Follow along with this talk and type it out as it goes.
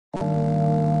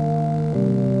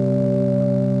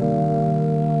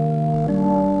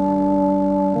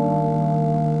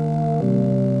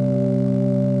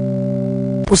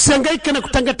Usihangaike na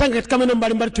kutangatanga katika maeneo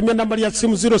mbalimbali. Tumia nambari ya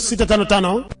simu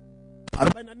 0655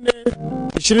 44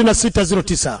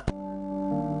 2609.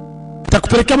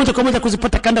 Takupelekea moja kwa moja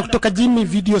kuzipata kanda kutoka Jimmy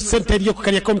Video Center iliyoko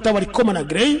Kariakoo mtaa wa Likoma na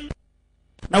Grey,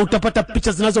 na utapata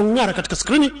picha zinazong'ara katika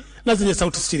skrini na zenye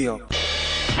sauti stereo.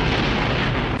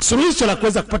 Suluhisho la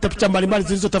kuweza kupata picha mbalimbali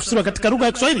zilizotafsiriwa katika lugha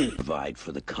ya Kiswahili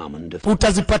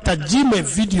utazipata Jimmy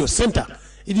Video Center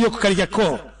iliyoko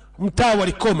Kariakoo mtaa wa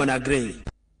Likoma na Grey.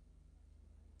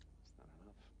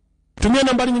 Tumia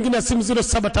nambari nyingine ya simu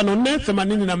 0754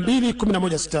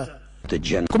 82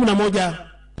 11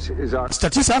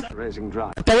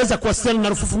 69. Utaweza kuwasiliana na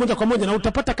Lufufu moja kwa moja na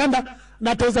utapata kanda,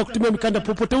 na ataweza kutumia mikanda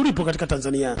popote ulipo katika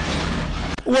Tanzania.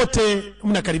 Wote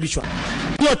mnakaribishwa.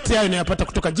 Yote hayo unayapata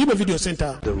kutoka Jimmy Video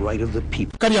Center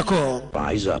Kariakoo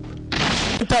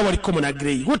mtaa wa Likoma na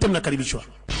Grey. Wote mnakaribishwa.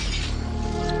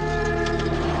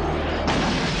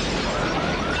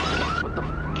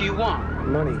 Do you want?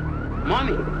 Money.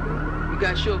 Money? You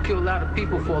guys sure kill a lot of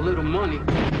people for a little money.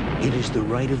 It is the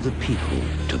right of the people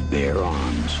to bear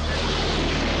arms,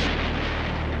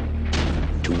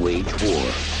 to wage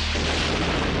war.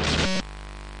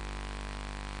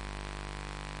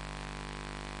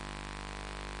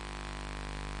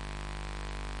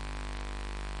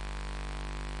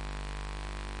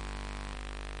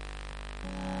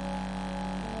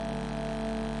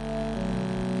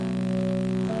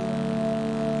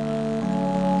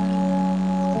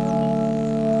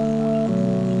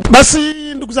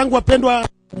 Basi ndugu zangu wapendwa,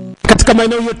 katika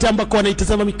maeneo yote ambako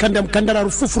wanaitazama mkanda la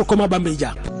Lufufu kwa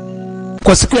Mabambeja,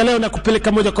 kwa siku ya leo na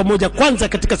kupeleka moja kwa moja kwanza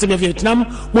katika sehemu ya Vietnam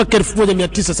mwaka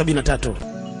 1973.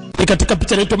 Ni katika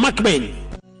picha inaitwa Macbeth.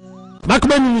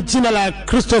 Macbeth ni jina la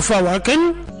Christopher Walken.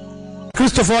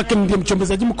 Christopher Walken ndiye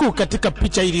mchombezaji mkuu katika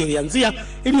picha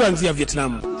iliyoanzia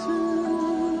Vietnam.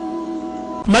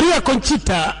 Maria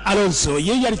Conchita Alonso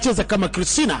yeye alicheza kama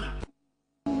Christina.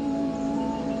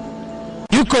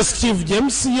 Yuko Steve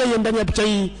James yeye ndani ya picha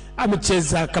hii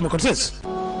amecheza kama Cortez.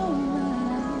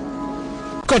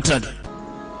 Conrad.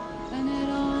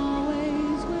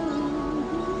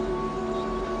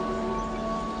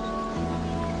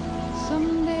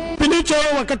 Pindicho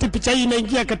wakati picha hii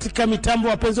inaingia katika mitambo,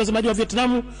 wapenzi watazamaji wa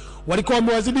Vietnam walikuwa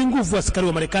wamewazidi nguvu askari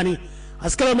wa Marekani.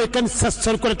 Askari wa Marekani sasa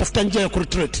walikuwa wanatafuta njia ya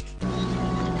kuretreat.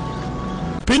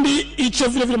 Pindi hicho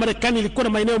vile vile Marekani ilikuwa na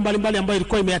maeneo mbalimbali ambayo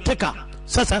ilikuwa imeyateka.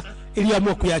 Sasa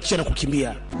iliamua kuyaachia na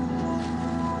kukimbia.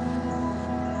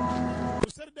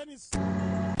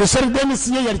 Lucille Dennis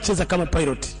yeye alicheza kama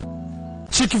pilot.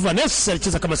 Chick Vanessa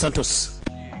alicheza kama Santos.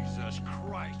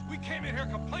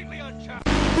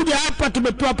 Kuja hapa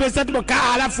tumepewa pesa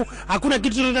tumekaa, alafu hakuna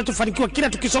kitu tunachofanikiwa, kila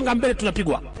tukisonga mbele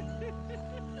tunapigwa.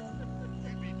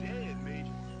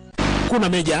 Kuna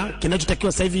meja,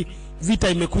 kinachotakiwa sasa hivi vita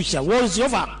imekwisha. War is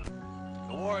over.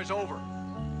 The war is over.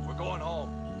 We're going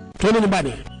home. Tuende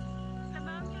nyumbani.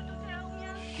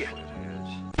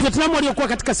 Vietnam waliokuwa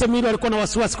katika sehemu hilo walikuwa na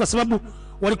wasiwasi kwa sababu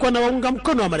walikuwa na waunga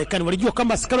mkono wa Marekani. Walijua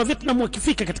kama askari wa Vietnam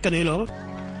wakifika katika eneo hilo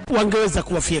wangeweza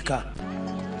kuwafyeka.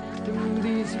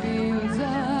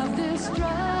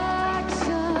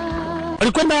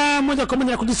 Walikwenda moja kwa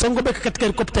moja kujisongobeka katika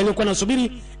helikopta iliyokuwa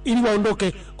nasubiri ili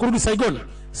waondoke kurudi Saigon.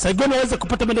 Saigon waweze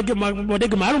kupata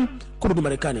madege maalum kurudi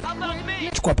Marekani.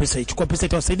 Chukua pesa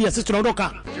itawasaidia, sisi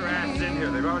tunaondoka.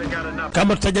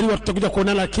 Kama tutajaliwa tutakuja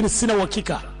kuonana, lakini sina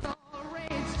uhakika.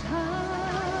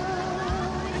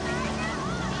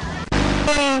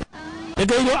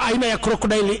 Ndege hilo aina ya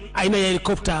crocodile, aina ya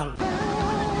helikopta.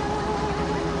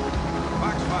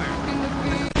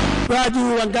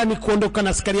 Raju wangani kuondoka na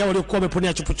askari hao waliokuwa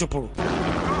wameponea chupuchupu.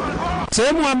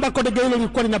 Sehemu ambako ndege hilo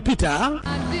lilikuwa linapita,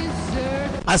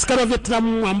 askari wa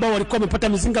Vietnam ambao walikuwa wamepata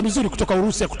mizinga mizuri kutoka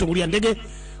Urusi ya kutungulia ndege,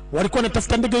 walikuwa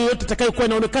wanatafuta ndege yoyote itakayokuwa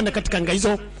inaonekana katika anga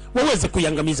hizo waweze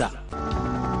kuiangamiza.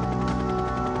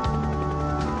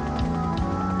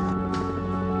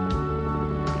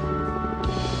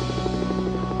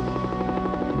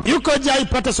 Yuko Jai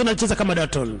Patterson anacheza kama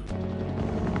Dalton.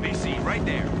 BC right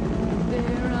there.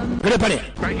 Gole pale.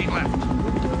 Breaking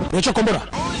left. Nicho kombora.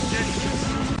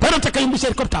 Pale atakayumbisha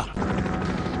helikopta.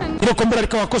 Ile kombora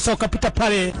likawakosa wakapita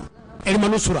pale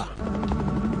elimanusura.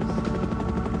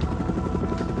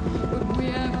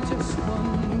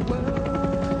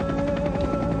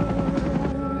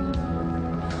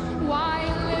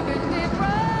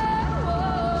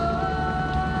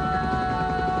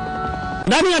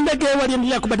 Ndani ya ndege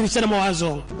waliendelea kubadilishana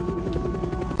mawazo.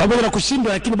 Pamoja na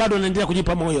kushindwa, lakini bado wanaendelea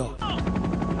kujipa moyo. What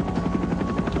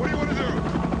do you want to do?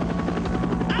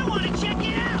 I want to check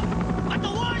it out.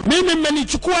 Mimi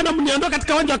mmenichukua na mniondoa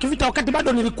katika uwanja wa kivita wakati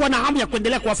bado nilikuwa na hamu ya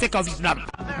kuendelea kuwafeka wa Vietnam.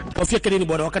 Wafike nini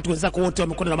bwana wakati wenzako wote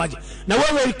wamekwenda na maji? Na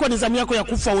wewe ilikuwa ni zamu yako ya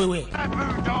kufa wewe.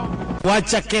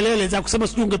 Wacha kelele za kusema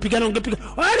sijui ungepigana ungepiga.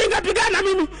 Wewe ungepigana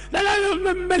mimi.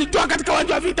 Na mmenitoa katika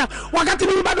uwanja wa vita wakati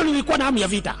mimi bado nilikuwa na hamu ya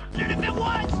vita.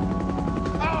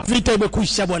 Vita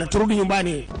imekwisha bwana, turudi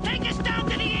nyumbani.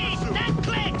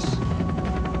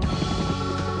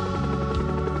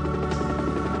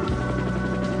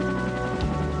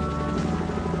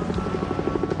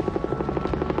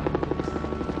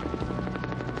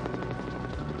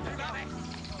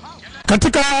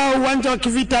 Katika uwanja wa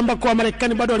kivita ambako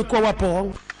Wamarekani bado walikuwa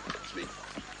wapo,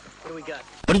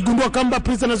 waligundua kwamba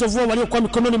prisoners of war waliokuwa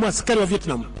mikononi mwa askari wa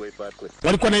Vietnam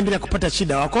walikuwa wanaendelea kupata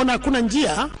shida. Wakaona hakuna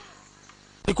njia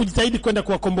ni kujitahidi kwenda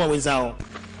kuwakomboa wenzao.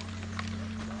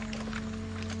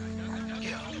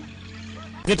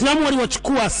 Vietnam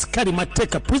waliwachukua askari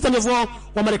mateka prisoners of war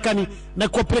wa Marekani na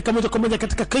kuwapeleka moja kwa moja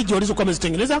katika cage walizokuwa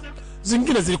wamezitengeneza.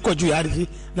 Zingine zilikuwa juu ya ardhi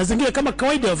na zingine kama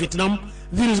kawaida ya Vietnam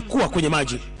zilikuwa kwenye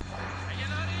maji.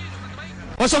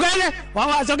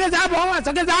 Wasogeze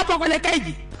hapo kwenye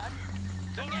cage.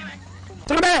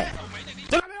 Songa mbele.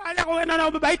 Acha kuenda na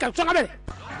ubabaika. Songa mbele.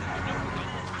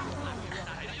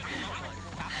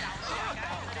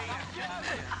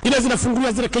 Ile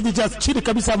zinafunguliwa zile cage za chini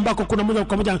kabisa ambako kuna moja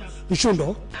kwa moja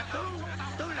mshundo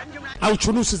au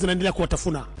chunusi zinaendelea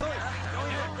kuwatafuna.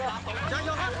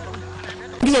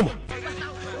 Ngizemo.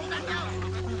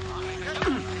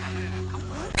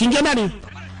 Kingia ndani.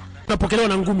 Unapokelewa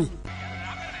na ngumi.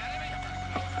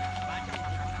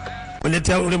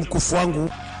 Waletea ule mkufu wangu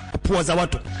pua za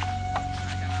watu.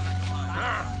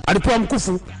 Alipewa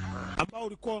mkufu ambao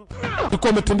ulikuwa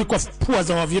umetundikwa pua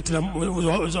za Vietnam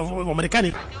wa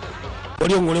Marekani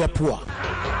waliong'olewa pua.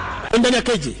 Ndani ya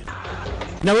keji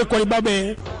na wekwa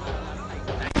libabe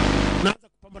naanza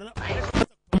kupambana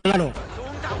nalo.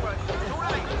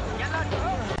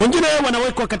 Wengine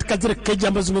wanawekwa katika zile keji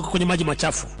ambazo zimewekwa kwenye maji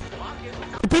machafu.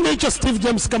 Kipindi hicho Steve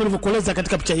James kama nilivyokueleza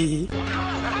katika picha hii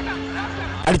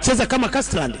alicheza kama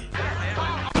Castland.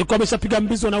 Alikuwa ameshapiga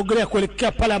mbizo na ugelea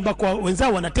kuelekea pale ambako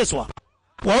wenzao wanateswa.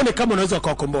 Waone kama unaweza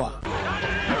kuwakomboa.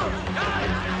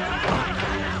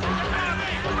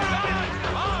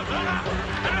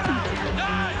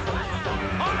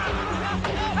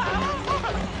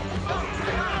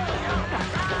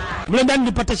 Mle ndani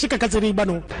nipata shika kazini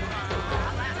bano.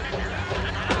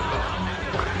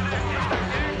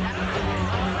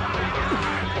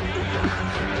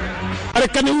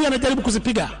 Marekani huyu anajaribu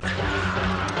kuzipiga.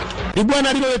 Ni bwana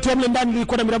aliyeletwa mle ndani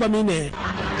lilikuwa na miraba 4.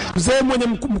 Mzee mwenye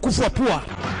mkufu wa pua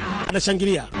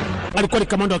anashangilia. Alikuwa ni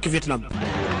kamanda wa Kivietnam.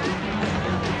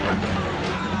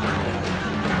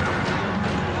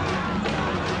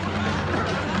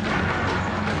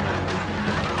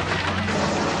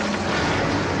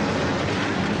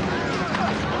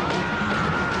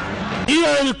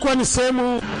 Hiyo ilikuwa ni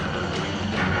sehemu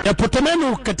ya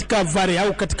Potomenu katika Vare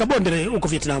au katika bonde huko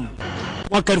Vietnam.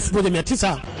 Mwaka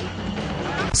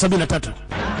 1973.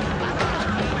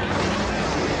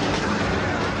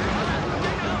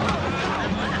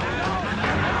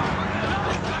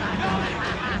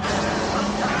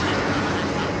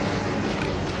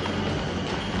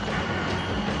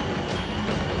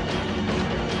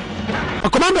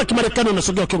 Komando wa Kimarekani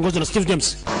unasogea kiongozwa na Steve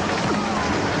James.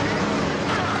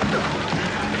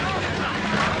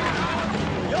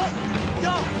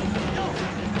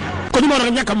 Kwa nini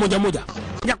wananyaka mmoja mmoja?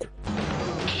 Nyako.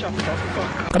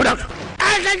 Kabla.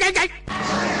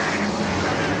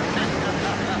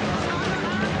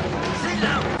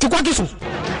 Chukua kisu.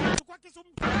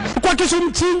 Chukua kisu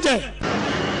mchinje.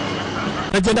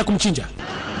 Najienda kumchinja.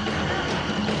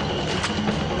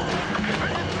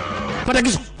 Pata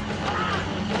kisu.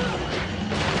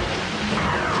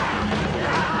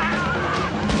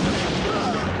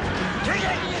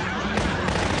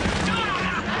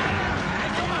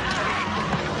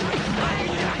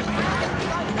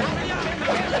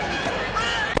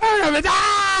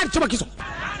 Chuma kisu.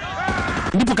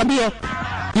 Ndipo kambio.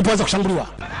 Ndipo anza kushambuliwa.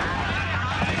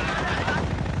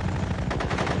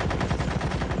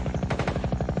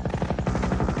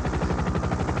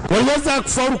 Waliweza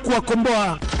kufaulu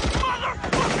kuwakomboa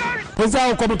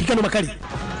wenzao kwa mapigano makali.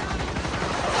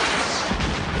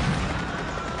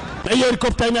 Na hiyo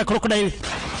helikopta aina ya Crocodile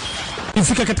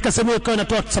ifika katika sehemu ikawa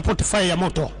inatoa support fire ya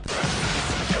moto.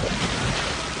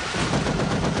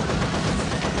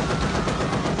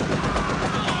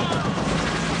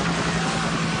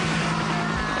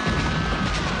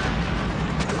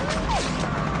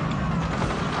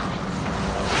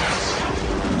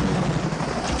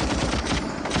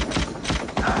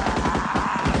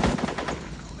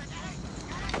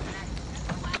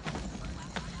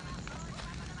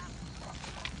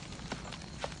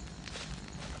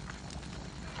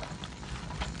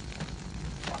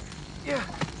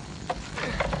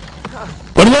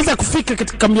 Aliweza kufika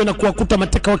katika kambi na kuwakuta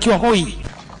mateka wakiwa hoi.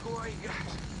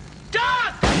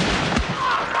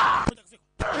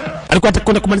 Alikuwa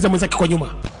atakwenda kumaliza mwenzake kwa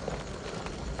nyuma.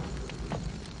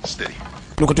 Steady.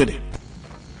 Inuka twende.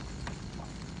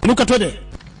 Inuka twende.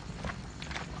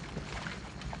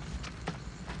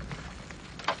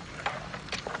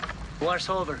 War's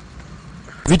over.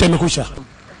 Vita imekwisha.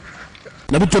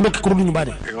 Na vitu tuondoke kurudi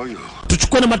nyumbani.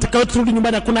 Tuchukue na mateka yetu turudi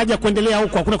nyumbani, hakuna haja kuendelea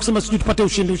huko, hakuna kusema sijui tupate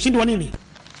ushindi. Ushindi wa nini?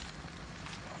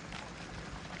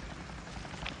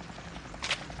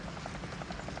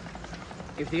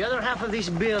 If the other half of this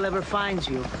bill ever finds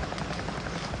you,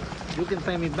 you can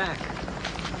pay me back.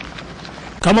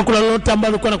 Kama kuna lolote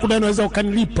ambalo ulikuwa nakudai unaweza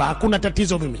ukanilipa, hakuna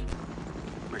tatizo mimi.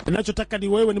 Ninachotaka ni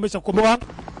wewe,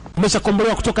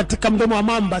 umeshakombolewa kutoka katika mdomo wa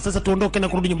mamba, sasa tuondoke na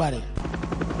kurudi nyumbani.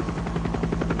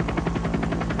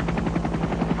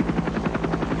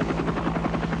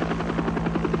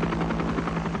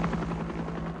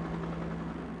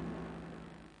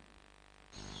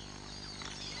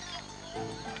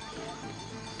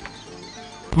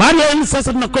 Madeleine,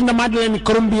 sasa tunakwenda Madeleine,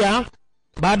 Colombia,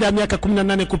 baada ya miaka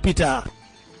 18 kupita.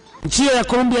 Nchi ya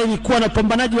Colombia ilikuwa na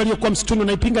pambanaji waliokuwa msituni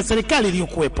na ipinga serikali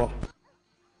iliyokuwepo.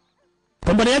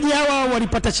 Pambanaji hawa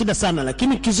walipata shida sana,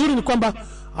 lakini kizuri ni kwamba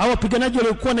hawa wapiganaji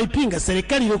waliokuwa na ipinga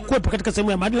serikali iliyokuwepo katika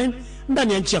sehemu ya Madeleine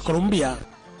ndani ya nchi ya Colombia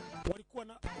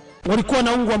walikuwa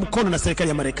naungwa mkono na serikali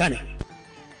ya Marekani.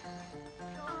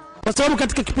 Kwa sababu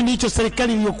katika kipindi hicho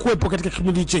serikali iliyokuwepo katika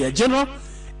kipindi hicho ya General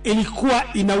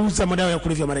ilikuwa inauza madawa ya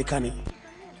kulevya Marekani.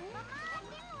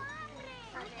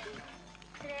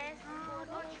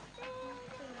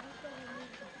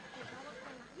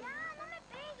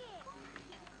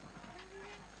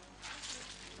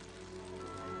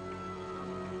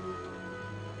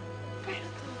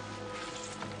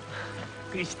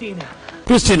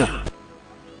 Christina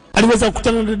aliweza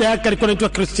kukutana na dada yake, alikuwa anaitwa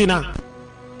Christina.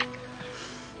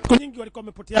 Siku nyingi walikuwa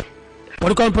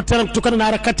wamepoteana kutokana na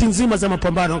harakati nzima za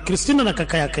mapambano, Christina na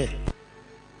kaka yake.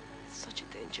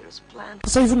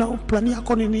 Sasa hivi na plani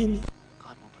yako ni nini?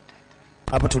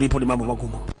 Hapa tulipo ni mambo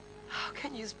magumu.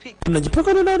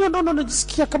 Unajipanga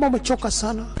najisikia kama umechoka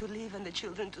sana.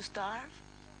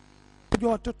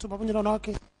 Kujua watoto pamoja na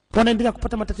wanawake wanaendelea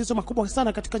kupata matatizo makubwa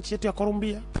sana katika nchi yetu ya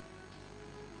Colombia.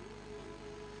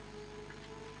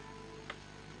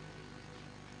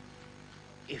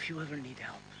 If you ever need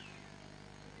help,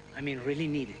 I mean really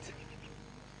need it,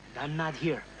 I'm not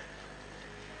here.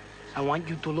 I want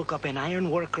you to look up an iron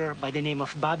worker by the name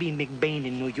of Bobby McBain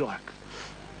in New York.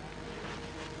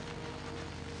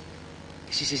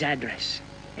 This is his address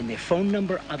and the phone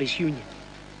number of his union.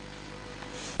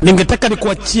 Ningetaka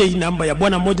nikuachie hii namba ya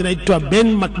bwana mmoja anaitwa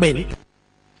Ben McBain.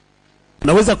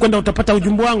 Unaweza kwenda utapata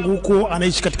ujumbe wangu huko,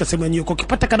 anaishi katika sehemu hiyo.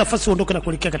 Ukipata nafasi uondoke na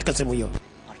kuelekea katika sehemu hiyo.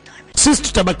 Sisi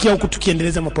tutabakia huku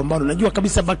tukiendeleza mapambano. Najua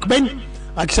kabisa McBain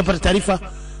akishapata taarifa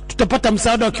tutapata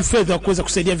msaada wa kifedha wa kuweza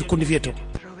kusaidia vikundi vyetu.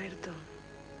 Roberto,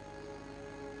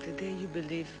 the day you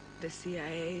believe the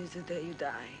CIA is the day you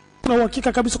die. Na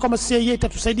uhakika kabisa kama CIA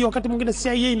itatusaidia wakati mwingine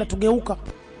CIA inatugeuka.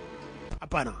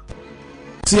 Hapana.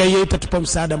 CIA itatupa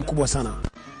msaada mkubwa sana.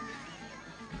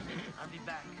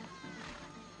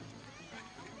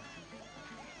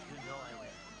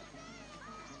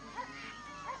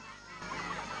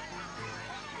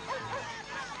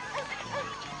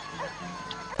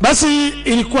 Basi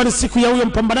ilikuwa ni siku ya huyo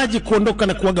mpambanaji kuondoka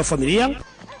na kuaga familia.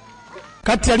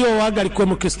 Kati aliyowaaga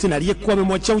alikuwa Christina aliyekuwa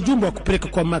amemwachia ujumbe wa kupeleka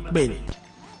kwa McBain.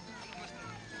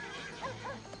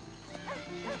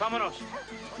 Vámonos.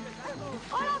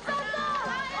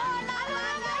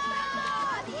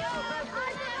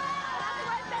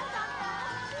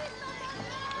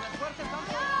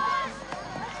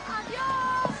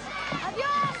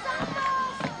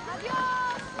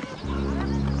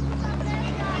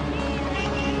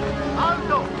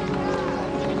 ¡Alto!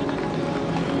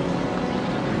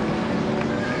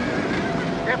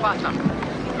 ¿Qué pasa?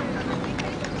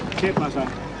 ¿Qué pasa?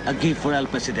 A gift for El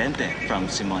Presidente from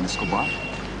Simon Escobar.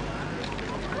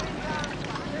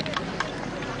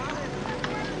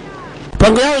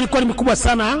 Pango yao ilikuwa ni mkubwa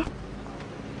sana.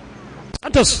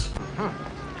 Santos.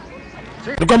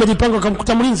 Alikuwa amejipanga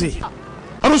kumkuta mlinzi.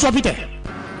 Aruhusu apite.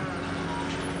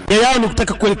 Yao ni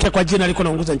kutaka kuelekea kwa jina aliko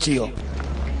naongoza nchi hiyo.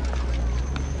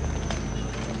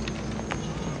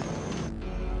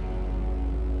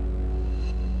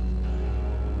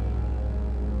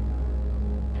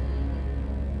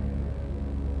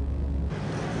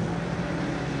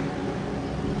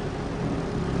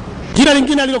 Jina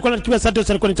lingine alilokuwa anatumia Santos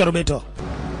alikuwa ni Roberto.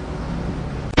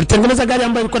 Alitengeneza gari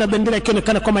ambayo ilikuwa na bendera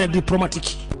ikionekana kama ya diplomatic.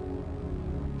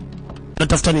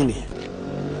 Natafuta nini?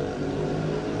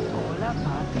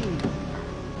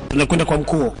 Tunakwenda kwa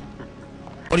mkuu.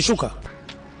 Walishuka.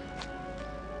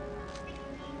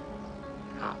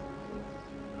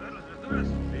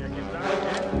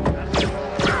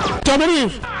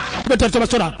 Tuamini. Beta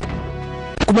masora.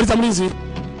 Kumaliza mlinzi.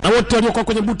 Na wote waliokuwa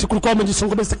kwenye buti kulikuwa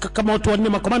wamejisongobeza kama watu wanne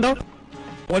makomando.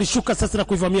 Walishuka sasa na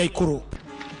kuivamia ikulu.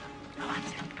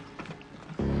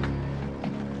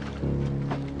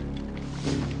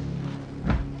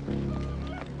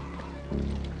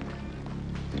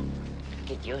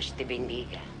 Que Dios te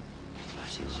bendiga.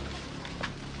 Gracias.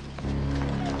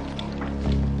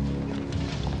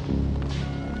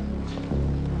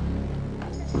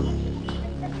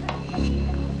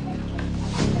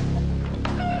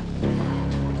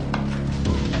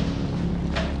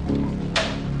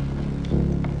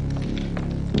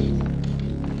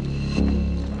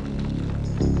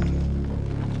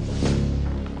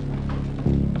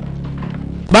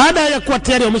 Baada ya kuwa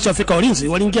tayari wameshafika walinzi,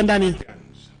 waliingia ndani.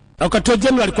 Na wakati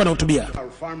General alikuwa anahutubia,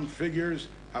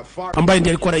 ambaye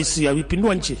ndiye alikuwa rais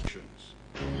alipindua nchi.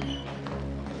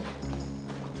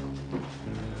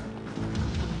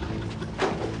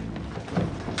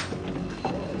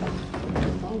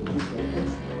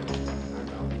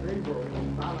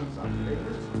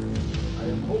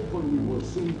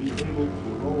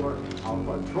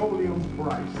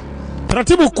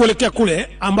 Taratibu kuelekea kule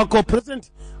ambako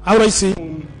president au rais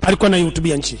alikuwa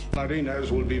anahutubia nchi.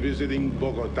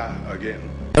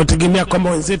 Tunategemea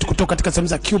kwamba wenzetu kutoka katika sehemu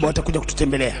za Cuba watakuja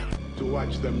kututembelea.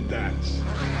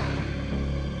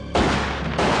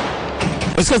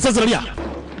 Wasikia sasa lia.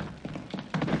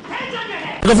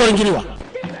 Ngafo ingiliwa.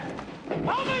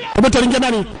 Roberto aliingia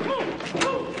ndani.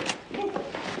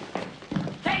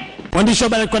 Waandishi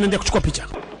habari walikuwa wanaendelea kuchukua picha.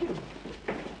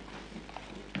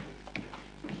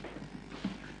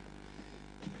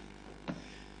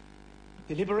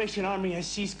 The Liberation Army has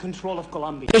seized control of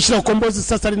Colombia. Jeshi la ukombozi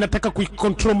sasa linataka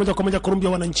kuikontrol moja kwa moja Colombia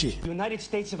wananchi. United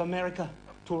States of America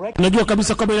to Unajua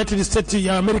kabisa kwamba United States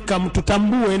ya America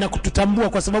mtutambue na kututambua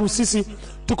kwa sababu sisi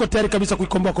tuko tayari kabisa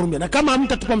kuikomboa Colombia. Na kama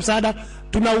hamtatupa msaada,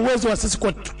 tuna uwezo wa sisi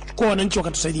kwa wananchi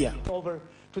wakatusaidia. over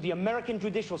to the American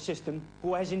judicial system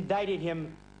who has indicted him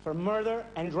for murder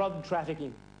and drug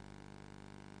trafficking.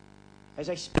 As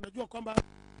I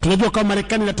Tunajua kwamba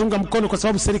Marekani inatunga mkono kwa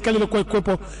sababu serikali iliyokuwa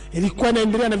ikuwepo ilikuwa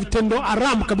inaendelea na vitendo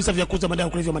haramu kabisa vya kuuza madawa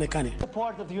kulevya Marekani.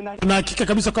 Tuna hakika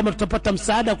kabisa kwamba tutapata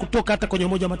msaada kutoka hata kwenye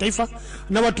Umoja wa Mataifa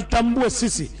na watutambue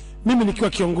sisi, mimi nikiwa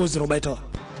kiongozi Roberto.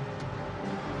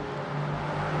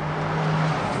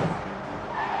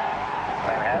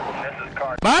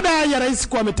 Baada ya rais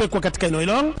kuwa ametekwa katika eneo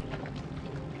hilo,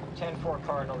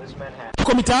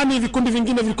 kwa mitaani vikundi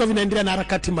vingine vilikuwa vinaendelea na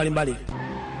harakati mbalimbali.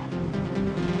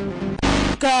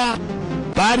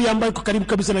 Bahari ambayo iko karibu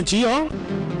kabisa na nchi hiyo,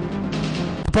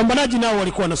 wapambanaji nao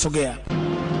walikuwa wanasogea.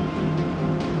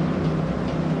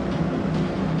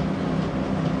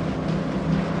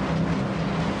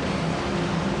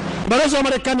 Balozi wa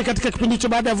Marekani katika kipindi hicho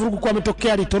baada ya vurugu kwa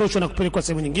ametokea alitoroshwa na kupelekwa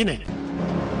sehemu nyingine.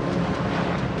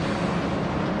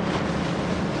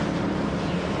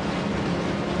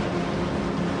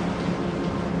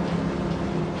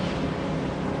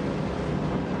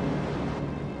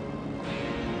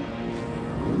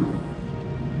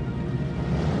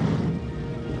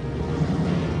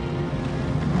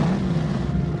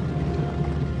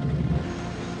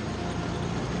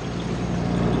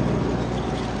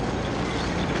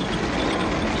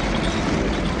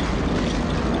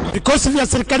 Vikosi vya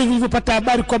serikali vilivyopata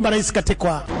habari kwamba rais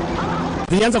katekwa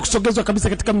vilianza kusogezwa kabisa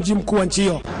katika mji mkuu wa nchi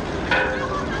hiyo.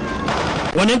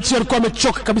 Wananchi walikuwa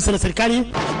wamechoka kabisa na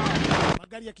serikali.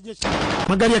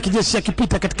 Magari ya kijeshi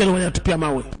yakipita katika eneo la tupia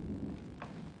mawe.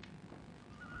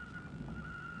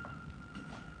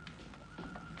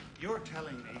 You're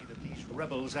telling me that these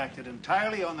rebels acted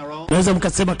entirely on their own. Naweza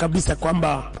mkasema kabisa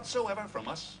kwamba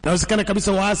nawezekana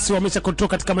kabisa waasi wamesha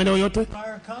kutoka katika maeneo yote.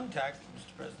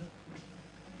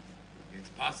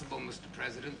 Possible, Mr.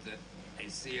 President, that a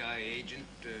CIA agent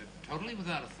totally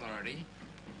without authority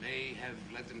may have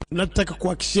led them. Nataka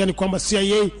kuhakikishiani kwamba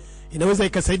CIA inaweza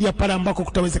ikasaidia pale ambako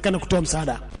kutawezekana kutoa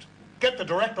msaada. Get the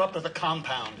director up to the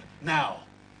compound now.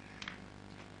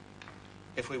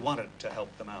 If we wanted to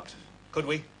help them out, could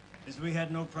we? As we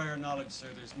had no prior knowledge, sir,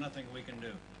 there's nothing we can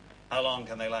do. How long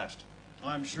can they last?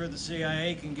 I'm sure the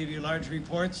CIA can give you large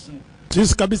reports and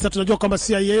sisi kabisa tunajua kwamba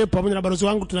CIA pamoja na balozi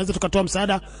wangu tunaweza tukatoa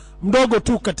msaada mdogo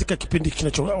tu katika kipindi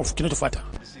kinachofuata.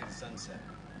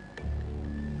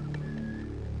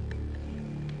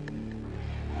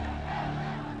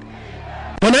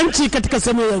 Wananchi katika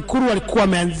sehemu ya Ikulu walikuwa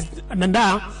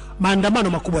wameandaa maandamano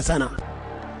makubwa sana.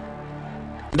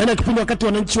 Ndani ya kipindi wakati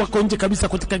wananchi wako nje kabisa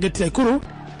katika geti la Ikulu,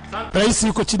 rais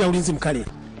yuko chini ya ulinzi mkali.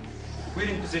 We're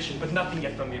in position, but nothing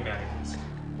yet from the Americans.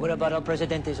 What about El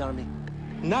Presidente's army?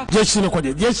 Jeshi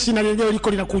linakuja. Jeshi na leo liko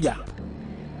linakuja.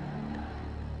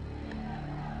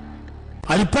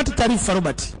 Alipata taarifa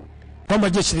Robert kwamba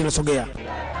jeshi linasogea.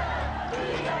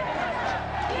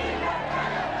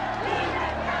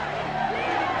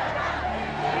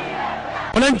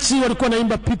 Wananchi walikuwa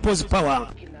naimba people's power,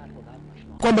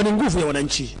 kwamba ni nguvu ya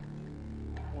wananchi.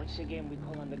 Once again we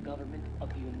call on the government of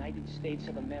the United States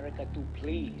of America to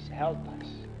please help us.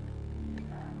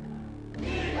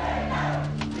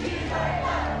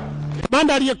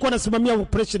 Kamanda aliyekuwa anasimamia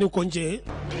operation huko nje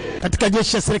katika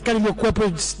jeshi la serikali iliyokuwepo,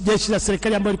 jeshi la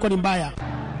serikali ambayo ilikuwa ni mbaya,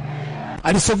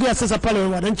 alisogea sasa pale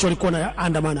wananchi walikuwa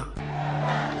wanaandamana.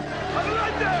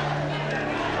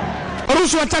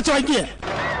 Waruhusu wachache waingie.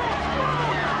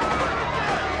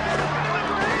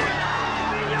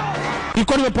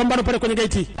 Ilikuwa ni mapambano pale kwenye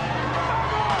gate.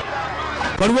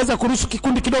 Waliweza kuruhusu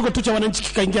kikundi kidogo tu cha wananchi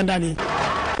kikaingia ndani.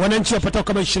 Wananchi wapatao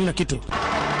kama 20 na kitu.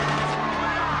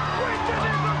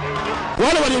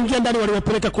 Wale waliingia ndani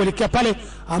waliwapeleka kuelekea pale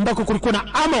ambako kulikuwa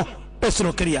na Amo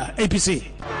Personal Carrier APC.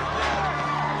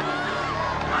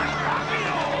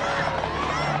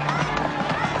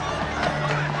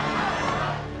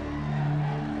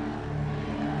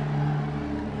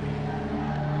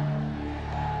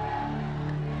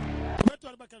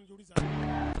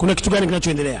 Kuna kitu gani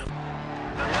kinachoendelea?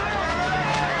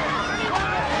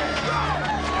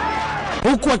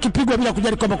 Huku wakipigwa bila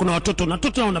kujali kwamba kuna watoto na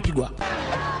watoto nao wanapigwa.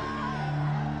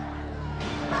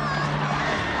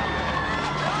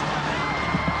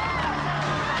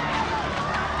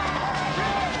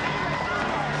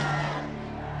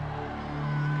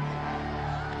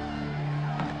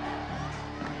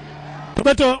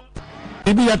 Roberto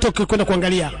bibi atoke kwenda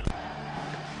kuangalia.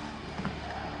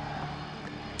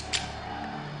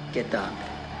 Get down.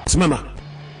 Simama.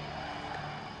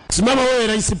 Simama wewe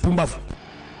rais mpumbavu.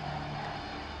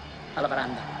 A la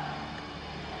baranda.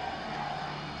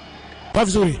 Kwa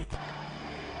vizuri.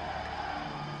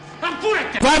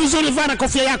 Kwa vizuri, vana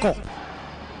kofia yako.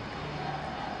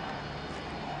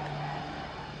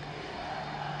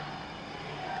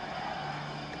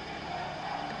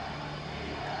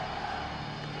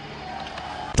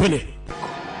 Twende.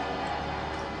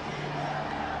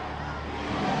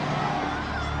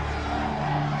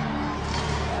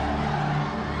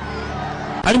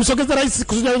 Alimsogeza rais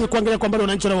kusudi aweze kuangalia kwamba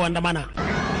wananchi wanaoandamana.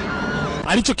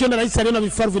 Alichokiona rais, aliona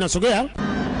vifaru vinasogea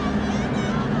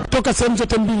toka sehemu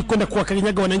zote mbili kwenda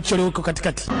kuwakanyaga wananchi walioko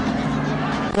katikati.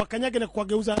 Kuwakanyaga na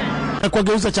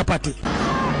kuwageuza chapati.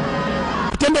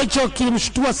 Kitendo hicho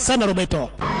kilimshtua sana Roberto.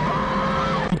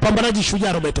 Mpambanaji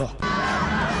shujaa Roberto.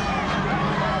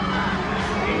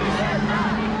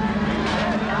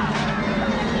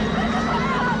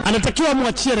 Anatakiwa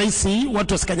muachie rais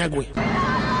watu wasikanyagwe.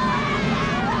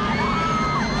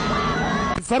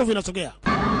 Vifaru vinasogea.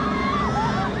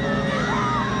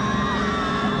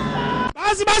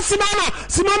 Basi simama.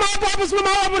 Simama hapo, simama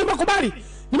hapo,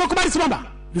 nimekubali simama.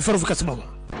 Vifaru vikasimama.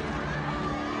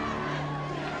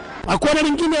 Hakuna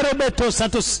lingine. Roberto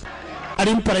Santos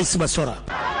alimpa rais basora.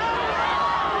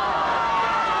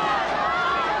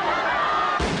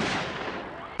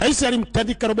 Rais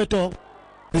alimtandika Roberto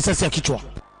risasi ya kichwa.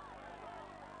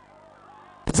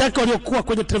 Zake waliokuwa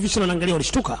kwenye television wanaangalia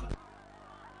walishtuka.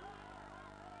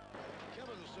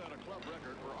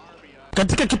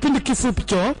 Katika kipindi kifupi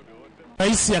cho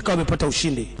rais akawa amepata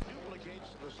ushindi.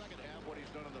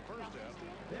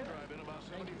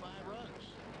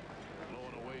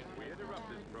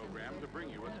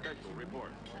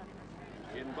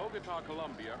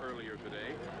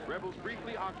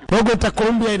 Bogota,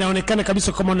 Colombia inaonekana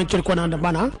kabisa kama wananchi walikuwa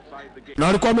wanaandamana na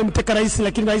walikuwa wamemteka rais,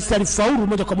 lakini rais alifaulu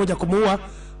moja kwa moja kumuua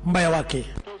mbaya wake.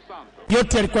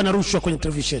 Yote alikuwa anarushwa kwenye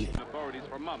television.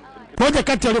 Moja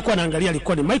kati waliokuwa wanaangalia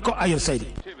alikuwa ni Michael Ironside.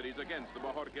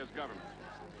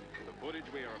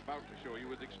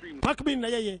 Makbin na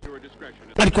yeye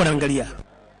alikuwa anaangalia.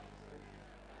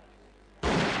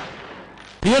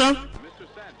 Niona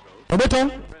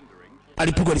Roberto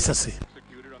alipigwa risasi.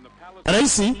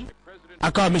 Rais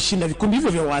akawa ameshinda vikundi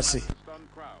hivyo vya waasi.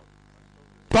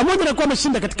 Pamoja na kuwa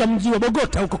ameshinda katika mji wa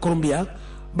Bogota huko Colombia,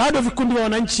 bado vikundi vya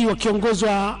wananchi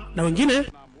wakiongozwa na wengine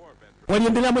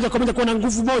waliendelea moja kwa moja kuwa na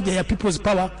nguvu moja ya people's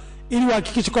power ili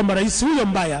wahakikishe kwamba rais huyo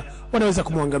mbaya wanaweza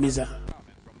kumwangamiza.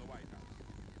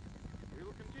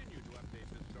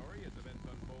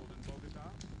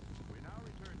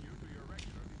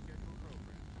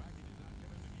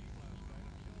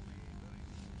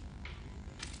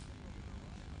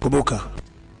 Kumbuka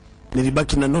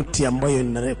nilibaki na noti ambayo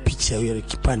ina picha ya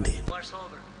kipande.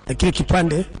 Na kile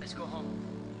kipande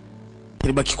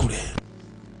kilibaki kule.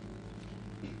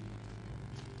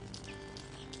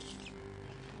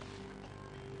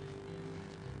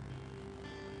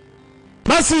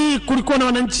 Basi kulikuwa na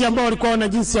wananchi ambao walikuwa wana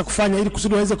jinsi ya kufanya ili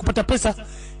kusudi waweze kupata pesa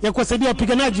ya kuwasaidia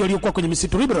wapiganaji waliokuwa kwenye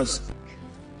misitu liberals.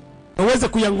 Waweze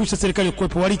kuiangusha serikali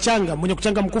iliyokuwepo. Walichanga, mwenye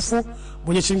kuchanga mkufu,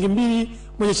 mwenye shilingi 2,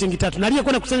 mwenye shilingi 3. Na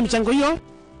aliyekwenda kusanya michango hiyo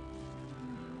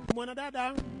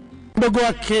mwanadada mdogo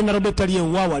wake na Robert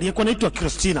aliyeuawa, aliyekuwa anaitwa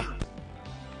Christina.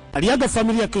 Aliaga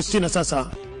familia ya Christina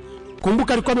sasa.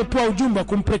 Kumbuka alikuwa amepewa ujumbe wa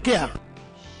kumpelekea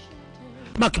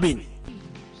McBean.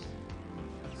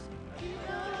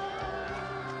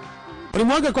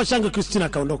 Walimwaga kwa shangwe, Christina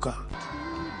akaondoka.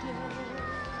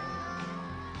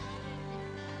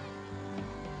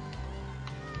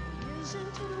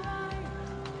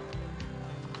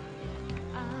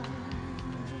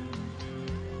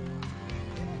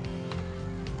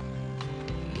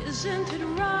 Isn't it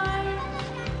right?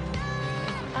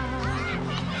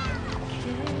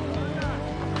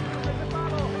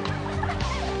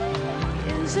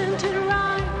 Isn't it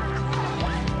right?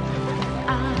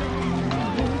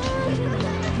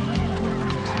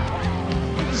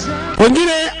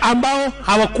 Wengine ambao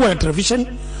hawakuwa na television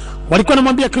walikuwa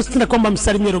wanamwambia Christina kwamba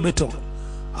msalimie Roberto.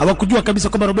 Hawakujua kabisa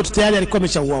kwamba Roberto tayari alikuwa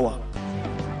ameshauawa.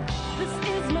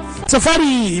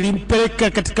 Safari ilimpeleka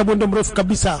katika mwendo mrefu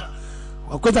kabisa,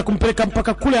 wakaweza kumpeleka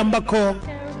mpaka kule ambako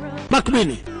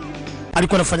McBean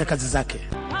alikuwa anafanya kazi zake.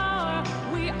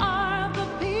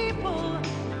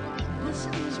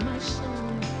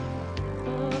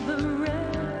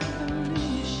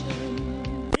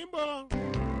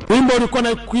 Wimbo ulikuwa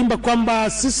na kuimba kwamba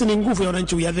sisi ni nguvu ya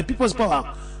wananchi, we are the people's power,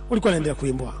 ulikuwa unaendelea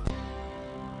kuimbwa.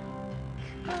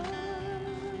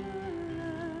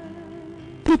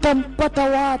 Tutampata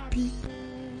wapi?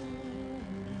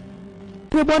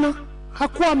 Kwa bwana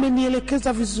hakuwa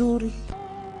amenielekeza vizuri.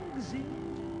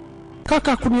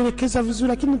 Kaka kunielekeza vizuri,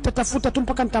 lakini nitatafuta tu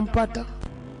mpaka nitampata.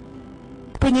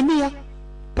 Penye nia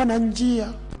pana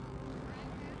njia.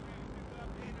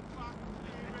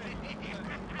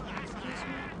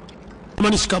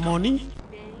 Manishkamoni.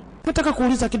 Nataka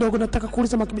kuuliza kidogo, nataka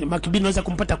kuuliza McBean anaweza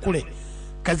kumpata kule.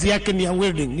 Kazi yake ni ya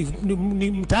wedding,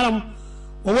 ni mtaalamu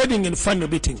wa wedding and funeral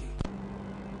beating.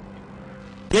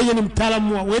 Yeye ni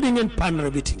mtaalamu wa wedding and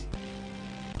funeral beating.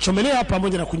 Chomelea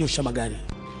pamoja na kunyosha magari.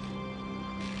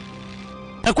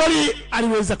 Na kweli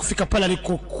aliweza kufika pale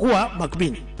alikokuwa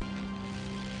McBean.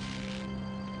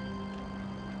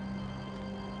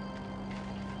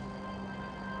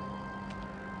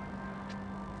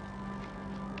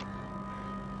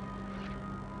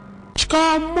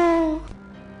 Shikamo.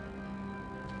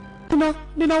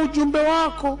 Nina ujumbe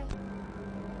wako.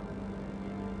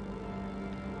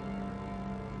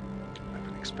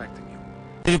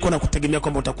 Nilikuwa nakutegemea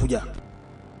kwamba utakuja.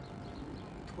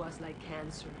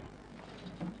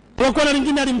 Kwa na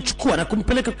lingine alimchukua na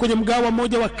kumpeleka kwenye mgawa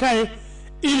mmoja wakae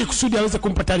ili kusudi aweze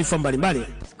kumpa taarifa mbalimbali.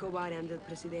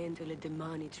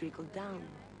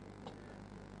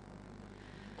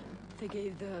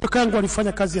 Kangu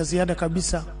alifanya kazi ya ziada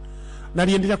kabisa na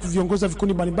aliendelea kuviongoza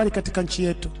vikundi mbalimbali katika nchi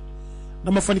yetu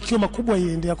na mafanikio makubwa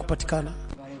yaliendelea kupatikana.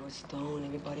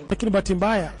 Lakini bahati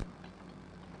mbaya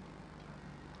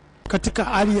katika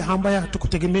hali ambayo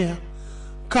hatukutegemea,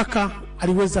 kaka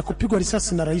aliweza kupigwa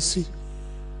risasi na rais.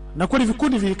 Na kweli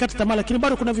vikundi vilikata tamaa, lakini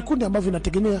bado kuna vikundi ambavyo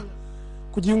vinategemea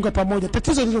kujiunga pamoja.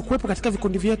 Tatizo lililokuwepo katika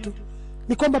vikundi vyetu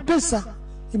ni kwamba pesa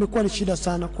imekuwa ni shida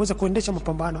sana kuweza kuendesha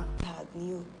mapambano.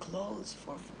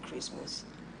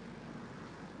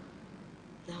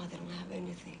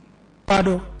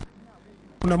 Bado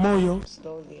kuna moyo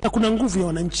na kuna nguvu ya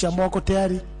wananchi ambao wako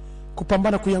tayari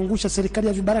kupambana kuiangusha serikali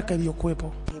ya vibaraka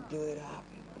iliyokuwepo.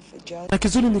 Na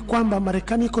kizuri ni kwamba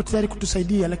Marekani iko tayari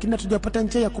kutusaidia, lakini hatujapata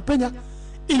njia ya kupenya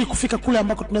ili kufika kule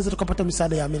ambako tunaweza tukapata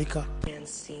misaada ya Amerika.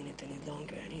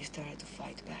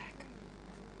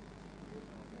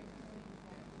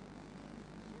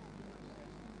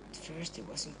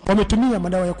 Wametumia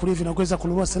madawa ya kulevya na kuweza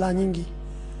kununua silaha nyingi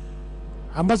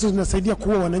ambazo zinasaidia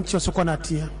kuua wananchi wasiokuwa na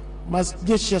hatia.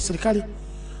 Majeshi ya serikali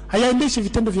hayaendeshi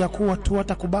vitendo vya kuua tu,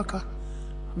 hata kubaka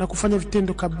na kufanya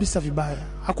vitendo kabisa vibaya.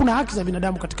 Hakuna haki za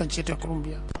binadamu katika nchi yetu ya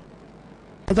Colombia.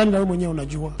 Nadhani na wewe mwenyewe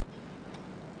unajua.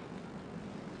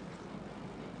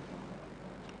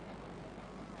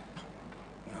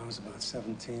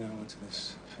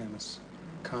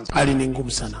 Hali ni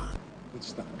ngumu sana.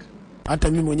 Hata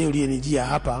mimi mwenyewe uliyenijia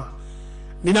hapa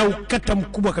nina ukata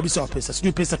mkubwa kabisa wa pesa.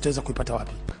 Sijui pesa tutaweza kuipata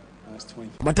wapi.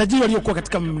 Matajiri waliokuwa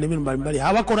katika mnemeno mbalimbali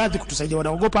hawako radhi kutusaidia,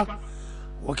 wanaogopa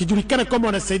wakijulikana kama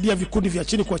wanasaidia vikundi vya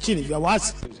chini kwa chini vya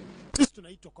waasi.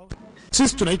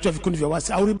 Sisi tunaitwa vikundi vya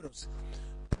waasi au liberals.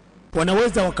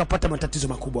 Wanaweza wakapata matatizo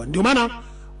makubwa. Ndio maana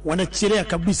wanachelea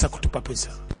kabisa kutupa pesa.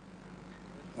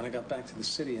 When I got back to the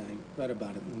city, I read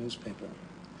about it in the newspaper.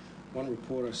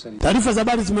 Taarifa za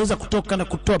habari zimeweza kutoka na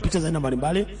kutoa picha za aina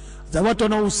mbalimbali za watu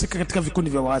wanaohusika katika vikundi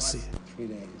vya waasi.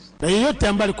 Na yeyote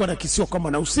ambaye alikuwa anakisiwa kwamba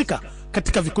anahusika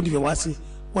katika vikundi vya waasi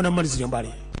wanamalizia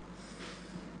mbali.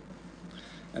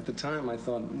 At the time I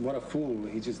thought, what a fool,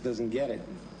 he just doesn't get it.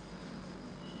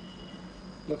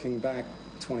 Looking back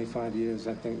 25 years,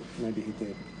 I think maybe he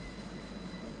did.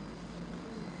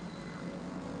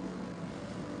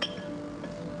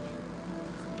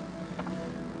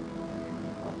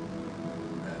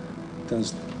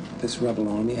 Does this rebel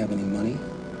army have any money?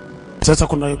 Sasa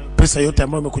kuna pesa yote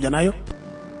ambayo imekuja nayo?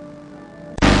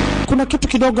 Kuna kitu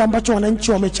kidogo ambacho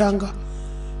wananchi wamechanga.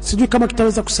 Sijui kama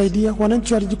kitaweza kusaidia.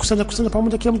 Wananchi walijikusanya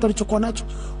pamoja, kila mtu alichokuwa nacho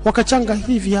wakachanga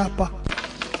hivi hapa.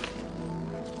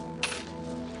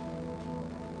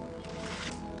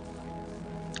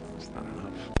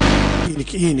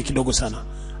 Hii ni kidogo sana.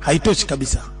 Haitoshi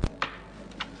kabisa.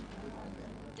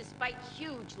 Despite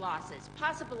huge losses,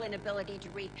 possible inability to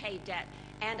repay debt,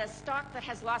 and a stock that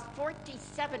has lost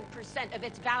 47% of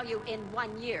its value in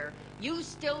 1 year, you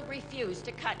still refuse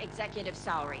to cut executive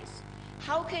salaries.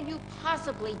 How can you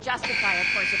possibly justify a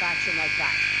course of action like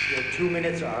that? Your 2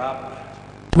 minutes are up.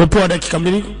 Umepewa dakika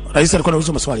mbili. Rais alikuwa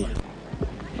anauliza maswali.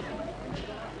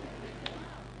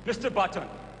 Mr. Button,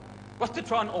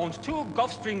 Westertron owns 2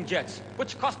 Gulfstream jets,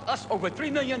 which cost us over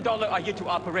 $3 million a year to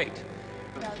operate.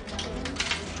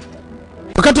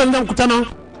 Wakati wa mkutano,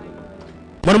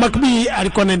 Bwana Makbi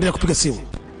alikuwa anaendelea kupiga simu.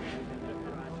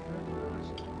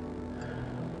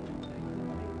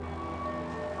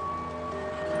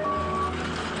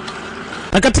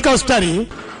 Na katika hospitali,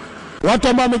 watu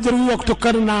ambao wamejeruhiwa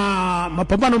kutokana na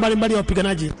mapambano mbalimbali ya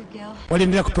wapiganaji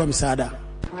waliendelea kupewa misaada.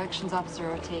 Corrections officer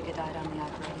Ortega died on the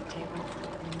operating table.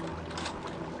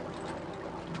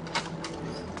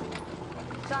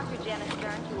 Dr. Janice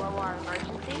Stern to OR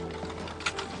emergency.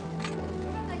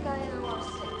 I got in OR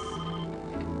 6.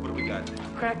 What do we got?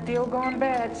 Crack deal gone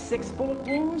bad. 6 bullet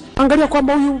wounds. Angalia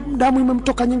kwamba huyu damu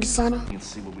imemtoka nyingi sana.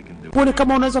 Uone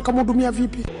kama unaweza kumhudumia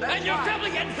vipi. And your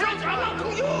family and friends are allowed to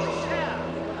use.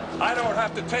 I don't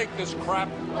have to take this crap.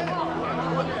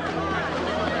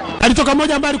 Alitoka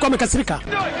mmoja ambaye alikuwa amekasirika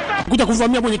kuja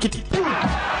kuvamia mwenyekiti.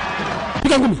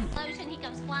 Piga ngumi.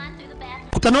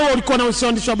 Mkutano huo ulikuwa na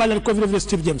waandishi wa habari, alikuwa vile vile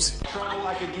Steve James.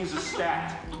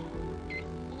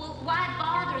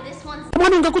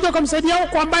 Mbona ungekuja kumsaidia huko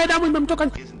kwa ambaye damu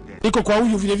imemtoka? Iko kwa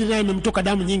huyu vile vile naye imemtoka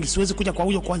damu nyingi, siwezi kuja kwa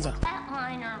huyo kwanza.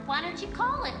 Why don't you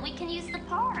call it? We can use the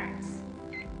parts.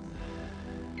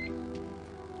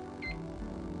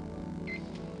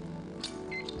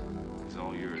 It's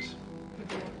all yours.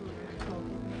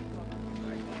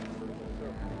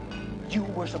 You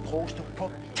were supposed to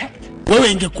protect.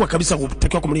 Wewe ingekuwa kabisa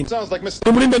kutakiwa kumlinda.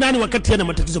 Kumlinda nani wakati ana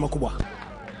matatizo makubwa?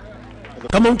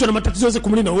 Kama mtu ana matatizo yaweze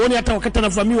kumlinda. Uone hata wakati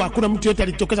anavamiwa hakuna mtu yote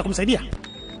alijitokeza kumsaidia.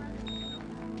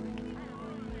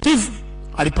 Steve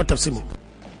alipata simu.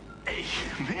 Hey,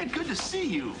 man, good to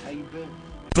see you. How you been?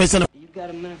 You got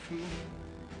a minute for me?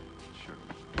 Sure.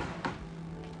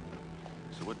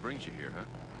 So what brings you here, huh?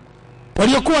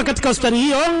 Waliokuwa katika hospitali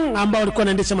hiyo ambao walikuwa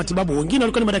wanaendesha matibabu, wengine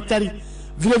walikuwa ni madaktari,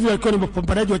 vile vile walikuwa ni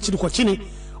wapambanaji wa chini kwa chini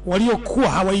waliokuwa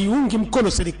hawaiungi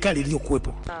mkono serikali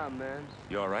iliyokuwepo.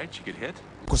 You all right? You get hit?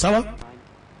 Uko sawa?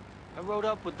 I rode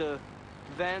up with the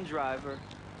van driver.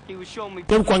 He was showing me.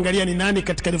 Hebu kuangalia ni nani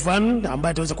katika van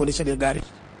ambaye ataweza kuendesha ile gari.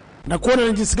 Na kuona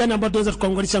ni jinsi gani ambayo tunaweza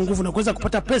tukaunganisha nguvu na kuweza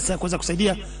kupata pesa ya kuweza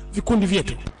kusaidia vikundi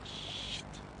vyetu.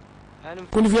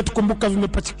 Vikundi vyetu kumbuka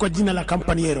vimepachikwa jina la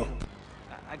kampani Hero.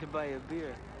 I could buy a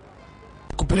beer.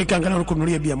 Kupeleka angalau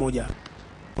kununulia bia moja.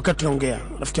 Wakati tunaongea,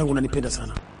 rafiki yangu unanipenda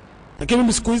sana. Lakini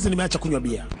mimi siku hizi nimeacha kunywa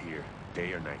bia.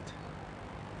 Day or night?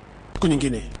 Siku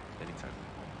nyingine. Anytime.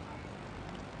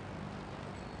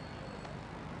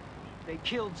 They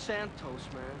killed Santos,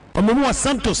 man. Wamemuua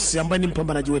Santos ambaye ni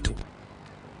mpambanaji wetu.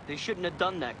 They shouldn't have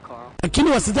done that, Carl. Lakini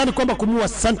wasidhani kwamba kumuua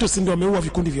Santos ndio wameua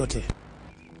vikundi vyote.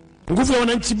 Nguvu ya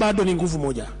wananchi bado ni nguvu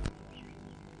moja.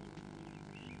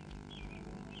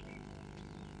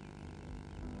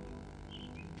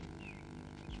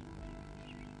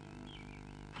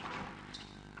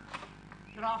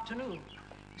 Good afternoon.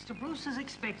 Mr. Bruce is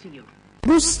expecting you.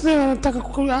 Bruce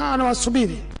anataka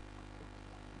anawasubiri.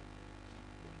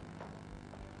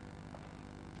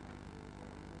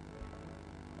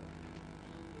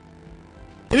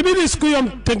 Ilibidi siku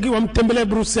hiyo wamtembelee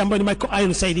Bruce ambaye ni Michael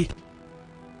Ironside.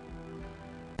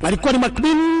 Alikuwa ni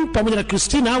McBean pamoja na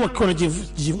Christina wakiwa na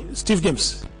Steve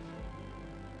James.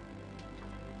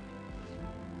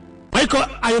 Michael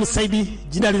Ironside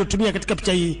jina alilotumia katika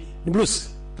picha hii ni Bruce.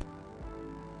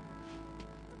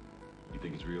 You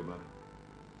think it's real, Bob?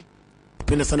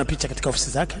 Penda sana picha katika ofisi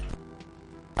zake.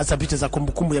 hasa picha za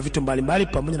kumbukumbu ya vitu mbalimbali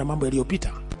pamoja na mambo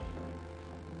yaliyopita.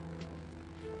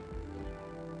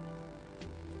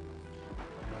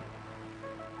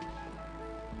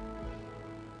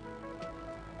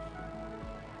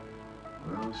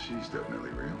 Well, she's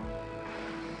definitely real.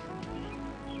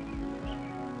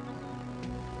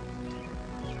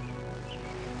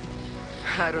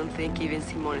 I don't think even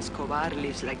Simón Escobar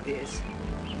lives like this.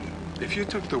 If you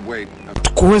took the weight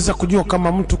Kuweza kujua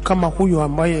kama mtu kama huyu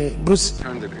ambaye Bruce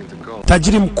turned it into gold.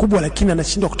 tajiri mkubwa lakini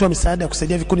anashindwa kutoa misaada ya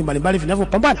kusaidia vikundi mbalimbali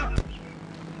vinavyopambana.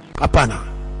 Hapana.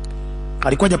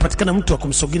 Alikuwa hajapatikana mtu wa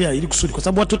kumsogelea ili kusudi kwa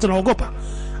sababu watu wote wanaogopa.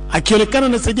 Akionekana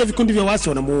anasaidia vikundi vya waasi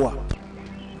wanamuua.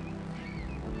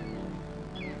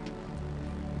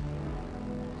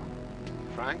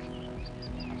 Frank?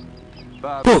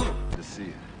 Bob, to see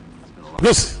you.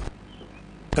 Bruce.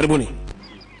 Karibuni.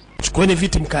 Chukueni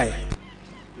viti mkae.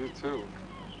 You too.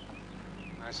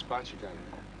 Nice spot you got in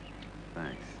there.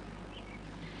 Thanks.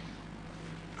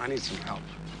 I need some help.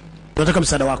 Tunataka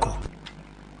msaada wako.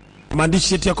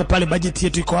 Maandishi yetu yako pale, budget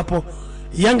yetu iko hapo.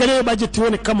 Iangalie budget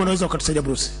uone kama unaweza ukatusaidia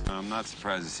Bruce. I'm not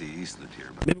surprised to see Eastland here,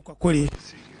 but Mimi kwa kweli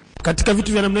katika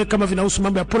vitu vya namna kama vinahusu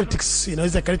mambo ya politics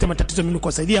inaweza ikaleta matatizo mimi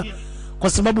kuwasaidia kwa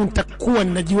sababu nitakuwa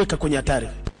ninajiweka kwenye hatari.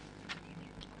 yeah,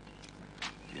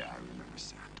 I remember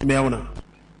Sam. Nimeona.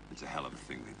 It's a hell of a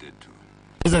thing they did to him.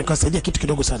 Naweza nikawasaidia kitu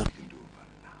kidogo sana.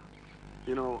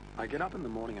 You know, I get up in the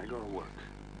morning, I go to work.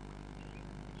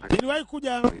 Niliwahi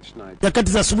kuja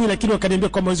nyakati za asubuhi lakini wakaniambia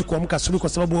kwamba hawezi kuamka asubuhi kwa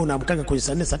sababu wewe unaamkanga kwenye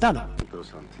saa 4 saa 5.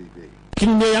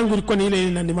 Lakini nia yangu ilikuwa ni ile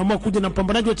na nimeamua kuja na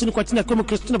mpambanaji wa chini kwa chini akiwemo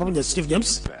Christina pamoja na Steve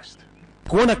James.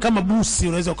 Kuona kama Bruce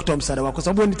unaweza kutoa msaada wako kwa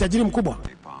sababu ni tajiri mkubwa.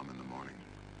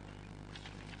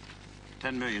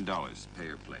 $10 million, pay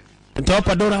your plate.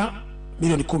 Nitawapa dola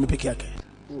milioni 10 peke yake.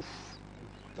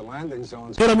 The landing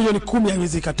zones. Dola milioni 10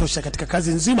 haiwezi katosha katika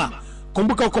kazi nzima.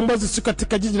 Kumbuka ukombozi si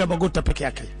katika jiji la Bogota peke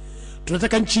yake.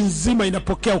 Tunataka nchi nzima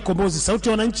inapokea ukombozi. Sauti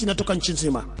ya wananchi inatoka nchi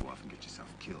nzima.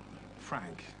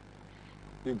 Frank,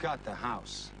 you got the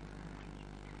house.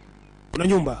 Una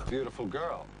nyumba. Beautiful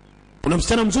girl. Una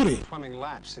msichana mzuri. Swimming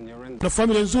laps and you're in Una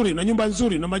familia nzuri, una nyumba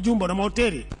nzuri, una majumba, una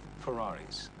mahoteli.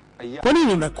 Ferraris. Kwa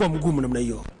nini unakuwa mgumu namna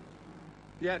hiyo?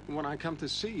 Yet when I come to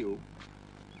see you,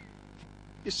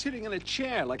 you're sitting in a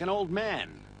chair like an old man.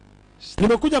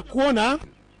 Nimekuja kuona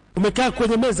umekaa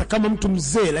kwenye meza kama mtu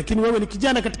mzee lakini wewe ni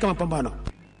kijana katika mapambano.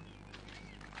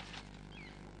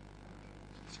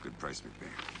 It's a good price,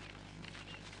 McBain.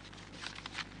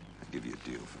 I'll give you a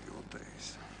deal for the old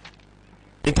days.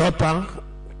 Nitawapa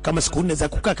kama siku 4 za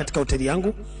kukaa katika hoteli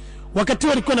yangu. Wakati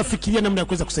walikuwa nafikiria namna ya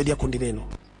kuweza kusaidia kundi lenu.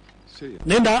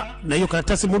 Nenda na hiyo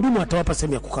karatasi, mhudumu atawapa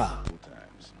sehemu ya kukaa.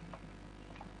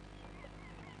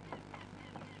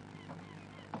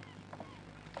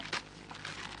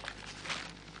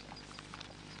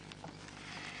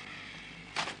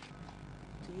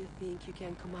 Do you think you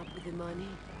can come up with the money?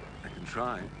 I can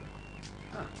try.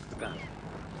 Ah, look at that.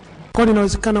 Kwa nini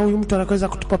inawezekana huyu mtu anaweza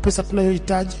kutupa pesa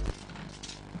tunayohitaji?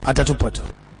 Atatupa tu.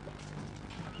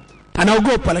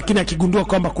 Anaogopa lakini akigundua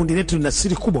kwamba kundi letu lina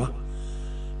siri kubwa,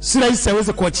 si rahisi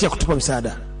aweze kuachia kutupa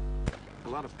msaada.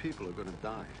 A lot of people are going to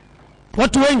die.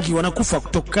 Watu wengi wanakufa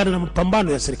kutokana na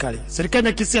mapambano ya serikali. Serikali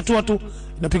inakisia tu watu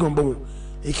inapiga mabomu.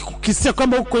 Ikikukisia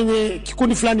kwamba uko kwenye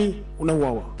kikundi fulani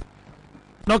unauawa.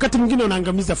 Na wakati mwingine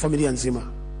unaangamiza familia nzima.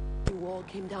 The wall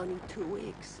came down in 2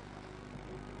 weeks.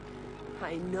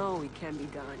 I know it can be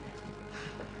done.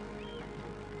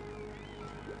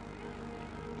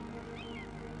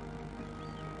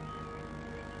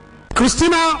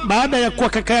 Christina baada ya kuwa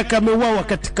kaka yake ameuawa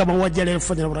katika mauaji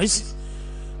yaliyofanywa na rais,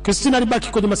 Christina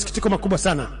alibaki kwenye masikitiko makubwa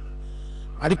sana.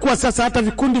 Alikuwa sasa hata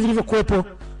vikundi vilivyokuwepo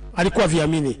alikuwa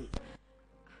viamini.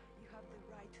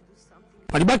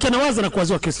 Alibaki anawaza na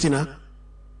kuwazua Christina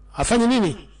afanye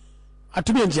nini,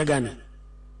 atumie njia gani. Well,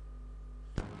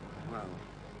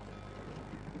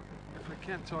 if I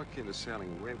can't talk you into sailing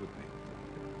away with me,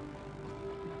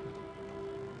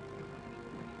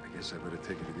 I guess I better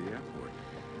take you to the airport.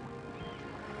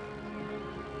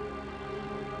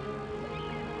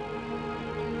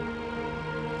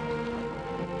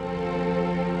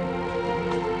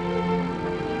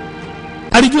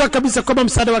 Alijua kabisa kwamba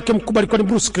msaada wake mkubwa alikuwa ni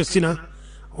Bruce Christina,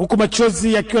 huku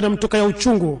machozi yakiwa na mtoka ya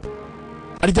uchungu.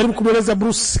 Alijaribu kumweleza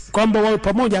Bruce kwamba wawe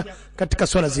pamoja katika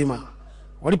swala zima.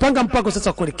 Walipanga mpaka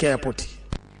sasa kuelekea airport.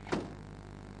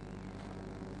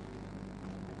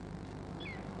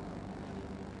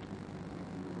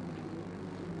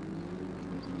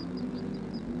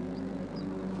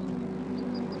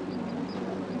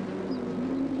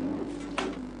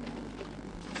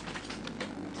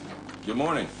 Good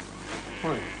morning.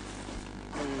 Morning.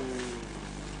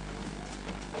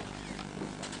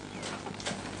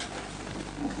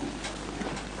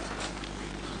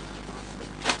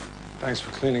 Thanks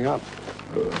for cleaning up.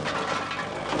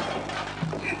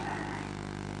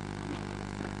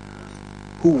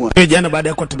 Jana baada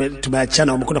ya kuwa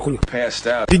tumeachana wamekwenda kunywa.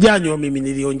 Sijanywa mimi,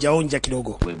 nilionja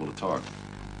kidogo.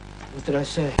 What did I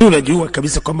say? Unajua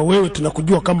kabisa kama wewe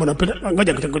tunakujua kama unapenda.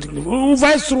 Ngoja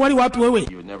uvae suruali wapi wewe?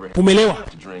 Umelewa.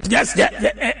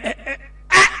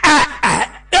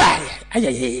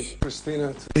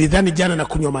 Christina. Nilidhani jana na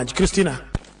kunywa maji. Christina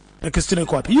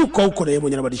yuko wapi? Yuko huko na yeye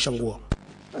mwenyewe anabadilisha nguo.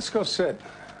 Let's go sit.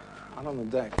 Out on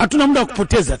the deck. Hatuna muda wa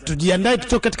kupoteza. Tujiandae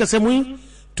tutoke katika sehemu hii.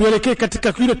 Tuelekee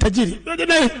katika yule tajiri.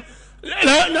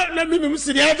 Na mimi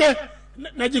msiniache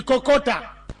najikokota.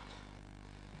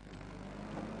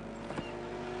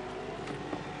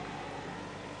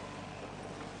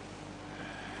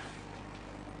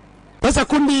 Sasa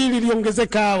kundi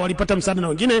liliongezeka, walipata msaada na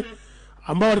wengine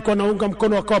ambao walikuwa naunga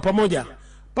mkono wakawa pamoja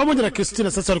na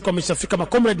Christina. Sasa walikuwa wameshafika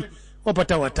makomrade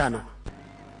wapata 5.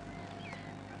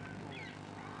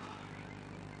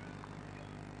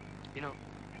 You know,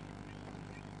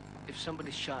 if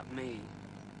somebody shot me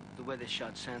the way they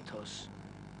shot Santos,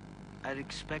 I'd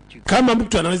expect you. Kama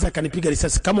mtu anaweza kanipiga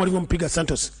risasi kama walivyompiga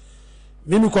Santos,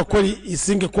 mimi kwa kweli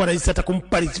isingekuwa rahisi hata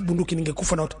kumpa bunduki,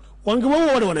 ningekufa na wote.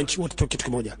 Wangewaua wale wananchi wote kitu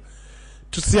kimoja.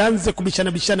 Tusianze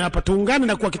kubishana hapa, tuungane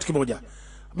na kuwa kitu kimoja.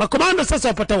 Makomando sasa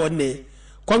wapata 4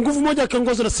 kwa nguvu moja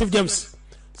wakiongozwa na Steve James.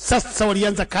 Sasa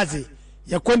walianza kazi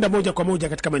ya kwenda moja kwa moja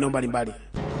katika maeneo mbalimbali.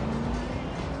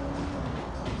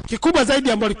 Kikubwa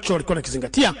zaidi ambacho walikuwa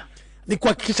nakizingatia ni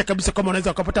kuhakikisha kabisa kama wanaweza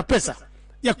wakapata pesa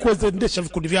ya kuendesha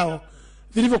vikundi vyao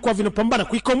vilivyokuwa vinapambana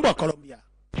kuikomboa Colombia.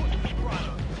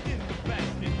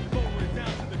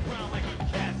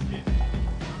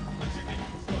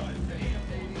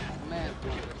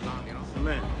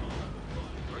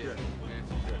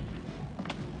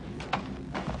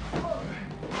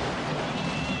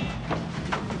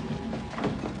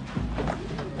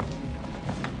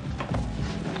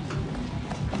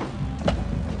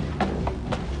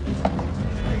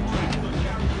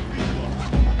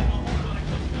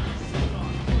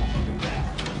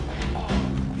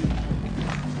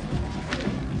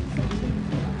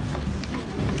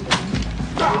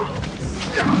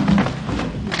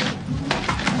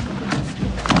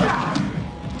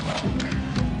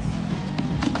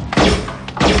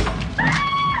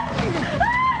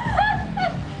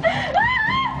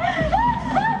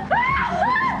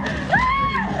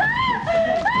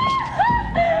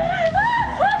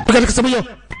 Katika sababu hiyo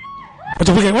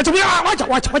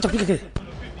wacha pika.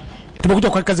 Tumekuja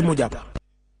kwa kazi moja hapa.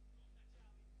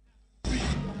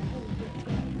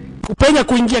 Kupenya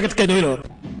kuingia katika eneo hilo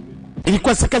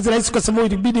ilikuwa si kazi rahisi, kwa sababu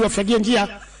ilibidi wafagie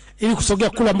njia ili kusogea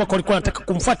kule ambako walikuwa wanataka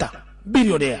kumfuata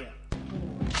bilionea.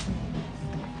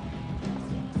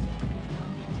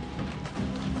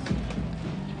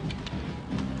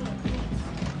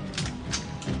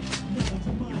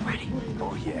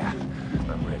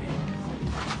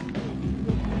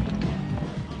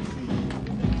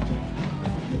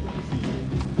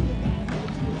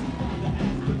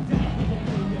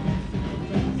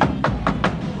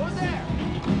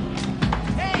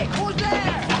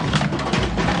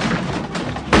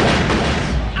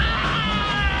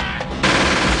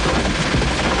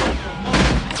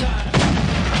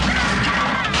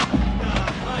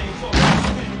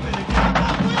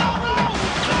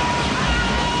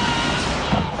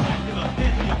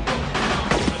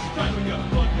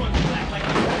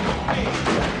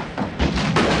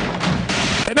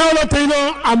 Eneo lote hilo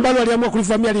ambalo waliamua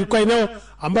kulivamia lilikuwa eneo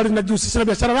ambalo linajihusisha na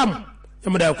biashara haramu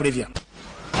ya madawa ya kulevya.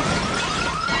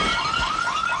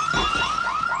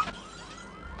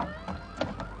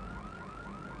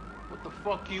 What the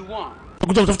fuck you want?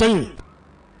 Kuja kutafuta nini?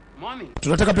 Money.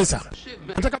 Tunataka pesa.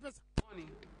 Tunataka pesa.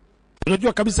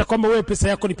 Tunajua kabisa kwamba wewe pesa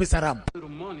yako ni pesa haramu.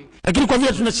 Lakini kwa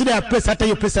vile tuna shida ya pesa, hata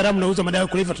hiyo pesa haramu nauza madawa ya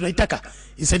kulevya tunaitaka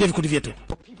isaidie vikundi vyetu.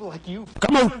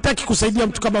 Kama hutaki kusaidia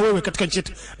mtu kama wewe katika nchi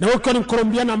yetu, na wewe kwa ni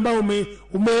Mkolombiana ambao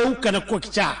umeuka na kuwa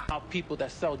kichaa.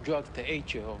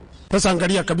 Sasa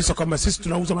angalia kabisa kwamba sisi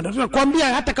tunauza madawa.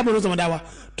 Tunakwambia hata kama unauza madawa,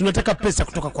 tunataka pesa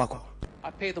kutoka kwako.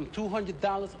 I pay them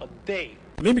 $200 a day.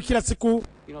 Mimi kila siku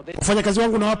wafanyakazi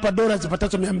wangu nawapa dola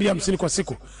zipatazo 250 kwa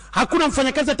siku. Hakuna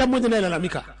mfanyakazi hata mmoja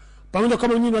anayelalamika. Pamoja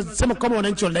kama nyinyi wanasema kama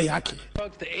wananchi wanadai haki.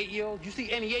 The 8-year-old, you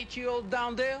see any 8-year-old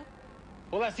down there?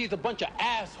 All I see is a bunch of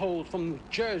assholes from New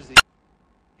Jersey.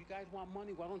 You guys want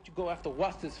money? Why don't you go after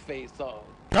what's his face off?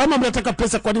 Kama mnataka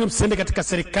pesa, kwa nini msiende katika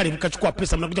serikali mkachukua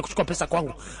pesa? Mnakuja kuchukua pesa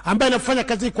kwangu ambaye nafanya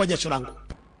kazi hii kwa jasho langu.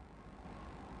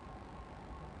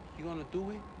 You gonna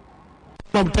do it?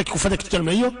 Kama mtaki kufanya kitu cha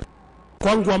namna hiyo,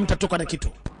 kwangu hamtatoka na kitu.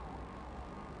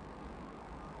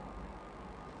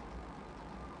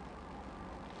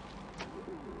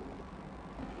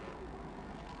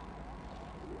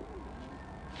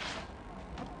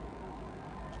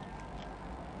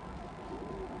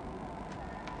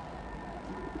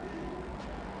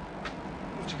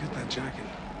 jacket?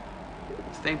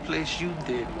 Same place you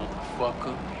did,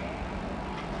 motherfucker.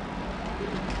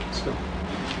 So.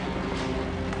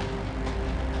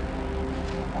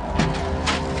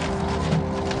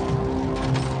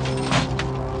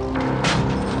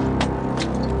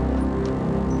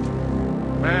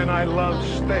 Man, I love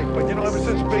steak, but you know, ever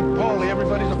since Big Paulie,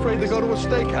 everybody's afraid to go to a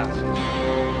steakhouse.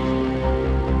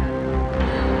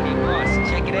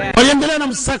 Waliendelea na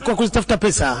msako wa kuzitafuta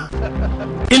pesa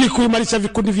ili kuimarisha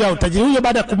vikundi vyao. Tajiri huyo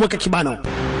baada ya kumweka kibano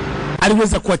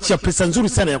aliweza kuachia pesa nzuri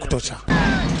sana ya kutosha.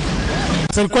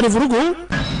 Sasa ilikuwa ni vurugu,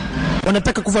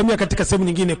 wanataka kuvamia katika sehemu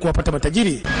nyingine kuwapata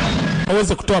matajiri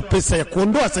waweze kutoa pesa ya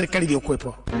kuondoa serikali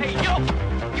iliyokuwepo.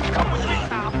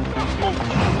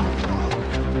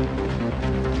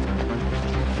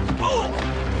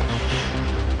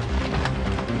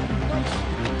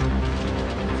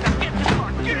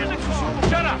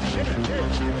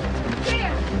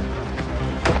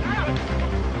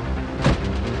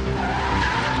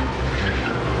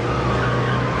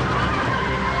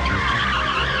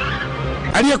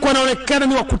 Aliyekuwa anaonekana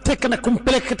ni wa kuteka na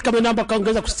kumpeleka katika maeneo ambapo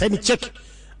akaongeza kusaini cheki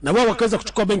na wao wakaweza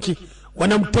kuchukua benki,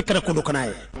 wanamteka na kuondoka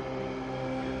naye.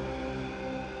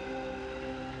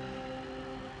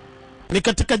 Ni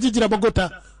katika jiji la Bogota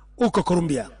huko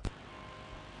Colombia.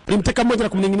 Alimteka mmoja na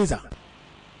kumning'iniza.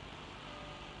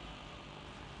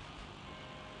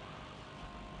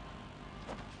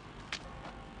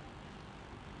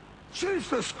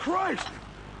 Jesus Christ!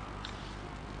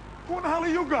 Who the hell are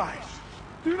you guys?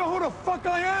 Do you know who the fuck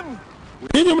I am?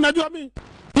 Ninyi mnajua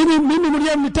mimi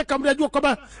mliyemteka mnajua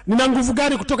kwamba nina nguvu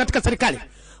gani kutoka katika serikali?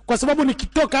 Kwa sababu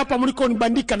nikitoka hapa mliko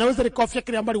nibandika naweza nikawafia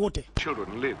kile ambali wote.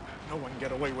 Children live. No one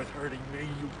get away with hurting me.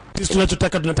 Sisi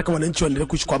tunataka wananchi waendelee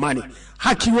kuishi kwa amani.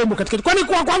 Haki wemo katika. Kwani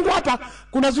kwa kwangu hapa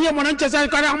kunazuia mwananchi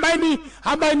sasa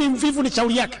ambaye ni mvivu ni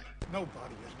shauri yake.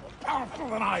 Nobody is more powerful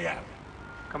than I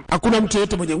am. Hakuna mtu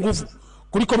yeyote mwenye nguvu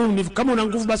kuliko mimi. Kama una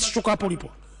nguvu basi shuka hapo ulipo.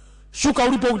 Shuka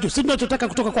ulipo uje. Sisi tunachotaka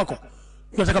kutoka kwako.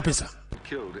 Tunataka pesa.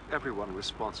 Killed everyone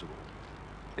responsible,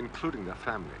 including their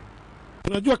family.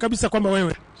 Tunajua kabisa kwamba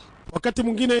wewe wakati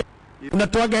mwingine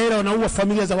unatoaga hela unaua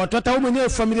familia za watu. Hata wewe mwenyewe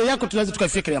familia yako tunaweza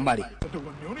tukaifikiria mbali.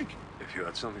 If you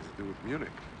had something to do with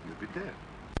Munich, you'd be dead.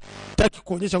 Taki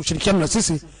kuonyesha ushirikiano na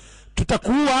sisi,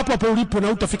 tutakuua hapo hapo ulipo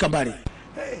na utafika mbali.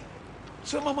 Hey,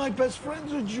 some of my best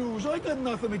friends are Jews. I got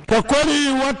nothing against. Kwa kweli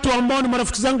watu ambao ni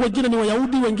marafiki zangu wengine ni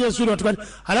Wayahudi, wengine sio watu gani?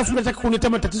 Halafu mnataka kuniletea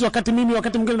matatizo wakati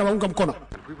mwingine na waunga mkono.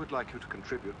 And we would like you to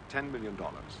contribute $10 million.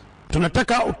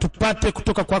 Tunataka utupate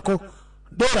kutoka kwako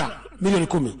dola milioni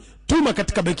 10. Tuma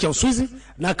katika benki ya Uswizi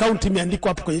na akaunti imeandikwa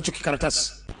hapo kwenye hicho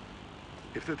kikaratasi.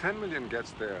 If the 10 million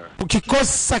gets there,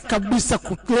 ukikosa kabisa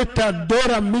kuleta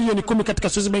dola milioni 10 katika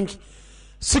Swiss Bank,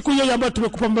 siku hiyo ambayo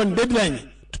tumekupa ambayo ni deadline,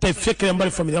 tutaifikia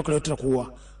mbali familia yako na yote na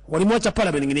kuua. Walimwacha pale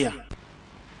ameninginia.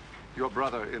 Your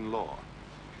brother-in-law,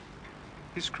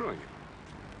 he's screwing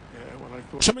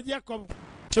you.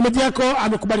 Shemeji yako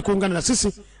amekubali kuungana na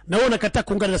sisi na wewe unakataa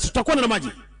kuungana na sisi. Tutakuwa na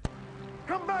maji.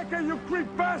 Come back here, you creep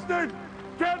bastard!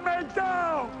 Get me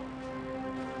down!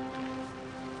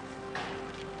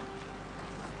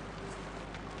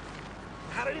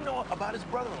 How did he know about his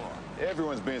brother-in-law?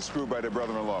 Everyone's being screwed by their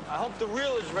brother-in-law. I hope the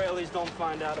real Israelis don't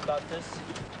find out about this.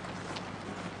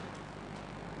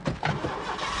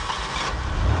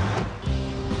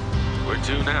 Where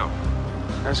to now?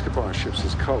 Escobar ships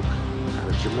his coke out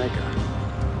of Jamaica.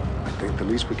 I think the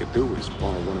least we could do is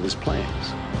borrow one of his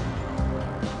planes.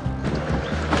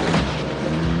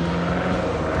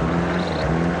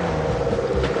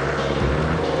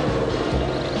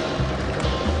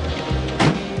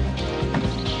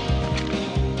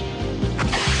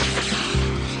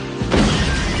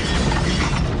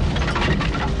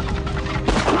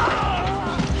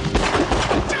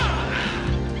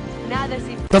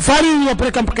 Safari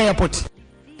iliwapeleka mpaka airport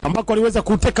ambako aliweza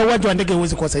kuteka uwanja wa ndege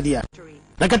uweze kuwasaidia.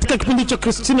 Na katika kipindi hicho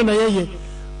Christina na yeye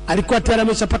alikuwa tayari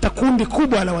ameshapata kundi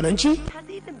kubwa la wananchi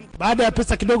baada ya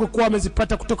pesa kidogo kuwa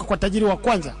amezipata kutoka kwa tajiri wa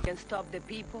kwanza.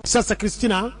 Sasa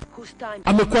Christina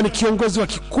amekuwa ni kiongozi wa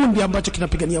kikundi ambacho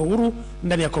kinapigania uhuru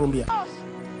ndani ya Colombia.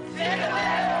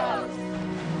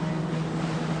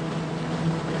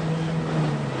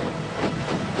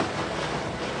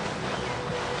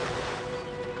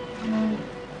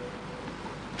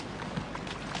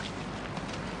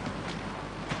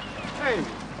 Hey,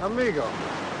 amigo.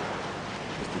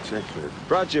 Mr. Checkler.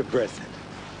 Brought you a present.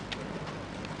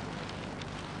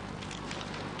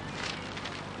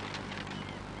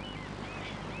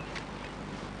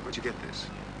 Where'd you get this?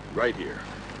 Right here.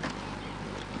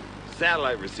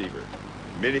 Satellite receiver.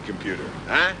 Mini computer.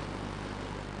 Huh?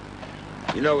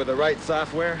 You know, with the right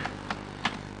software,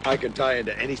 I can tie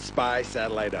into any spy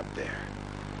satellite up there.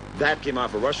 That came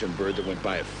off a Russian bird that went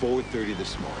by at 4:30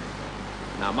 this morning.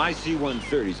 Now, my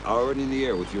C-130's already in the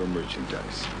air with your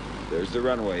merchandise. There's the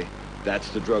runway. That's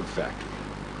the drug factory.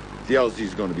 The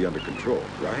LZ's going to be under control,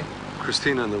 right?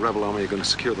 Christina and the rebel army are going to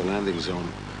secure the landing zone.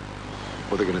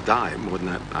 Or they're going to die. More than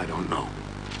that, I don't know.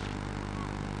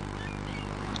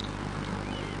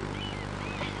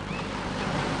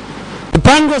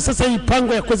 Mpango sasa hii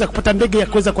mpango ya kuweza kupata ndege ya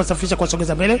kuweza kuwasafisha kwa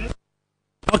sogeza mbele.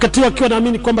 Wakati wakiwa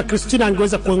naamini kwamba Christina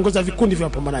angeweza kuongoza vikundi vya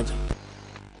wapambanaji.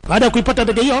 Baada ya kuipata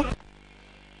ndege hiyo,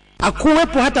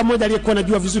 hakuwepo hata mmoja aliyekuwa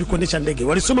anajua vizuri kuendesha ndege.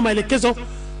 Walisoma maelekezo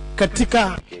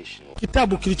katika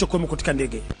kitabu kilichokuwa katika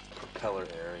ndege. Propeller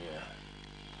area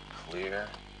clear.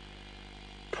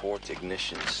 Port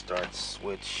ignition start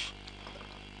switch.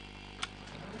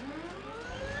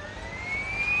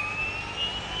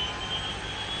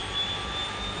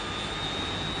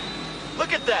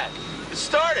 Look at that. It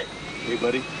started. Hey,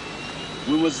 buddy.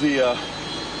 When was the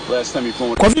last time you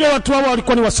phoned? Kwa vile watu hao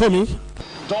walikuwa ni wasomi,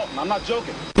 Dalton, I'm not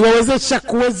joking. iwawezesha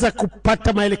kuweza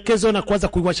kupata maelekezo na kuanza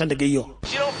kuiwasha ndege hiyo.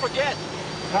 You don't forget.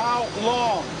 How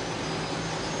long?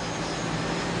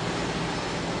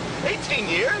 18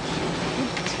 years?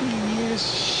 18 years?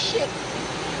 Shit.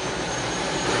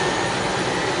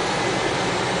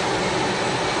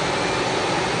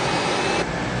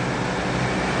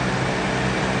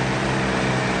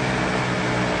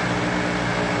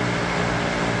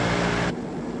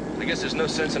 I guess there's no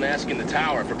sense in asking the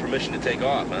tower for permission to take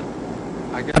off, huh?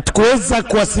 Hatukuweza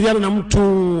kuwasiliana na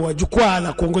mtu wa jukwaa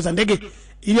la kuongoza ndege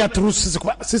ili aturuhusu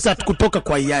sisi hatukutoka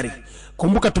kwa hiari.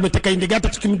 Kumbuka tumeteka ndege, hata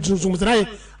tukimzungumza naye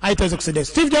haitaweza kusaidia.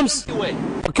 Steve James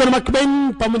akiwa na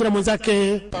McBain pamoja na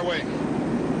mwenzake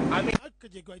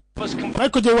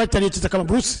Michael J. White aliyecheza kama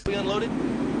Bruce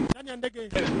ndani ya ndege.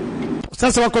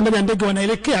 Sasa wako ndani ya ndege,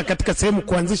 wanaelekea katika sehemu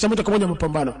kuanzisha moja kwa moja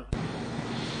mapambano.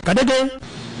 Kadege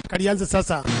kalianza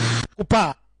sasa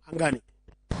kupaa angani.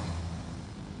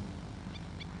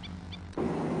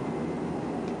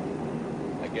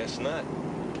 I guess not.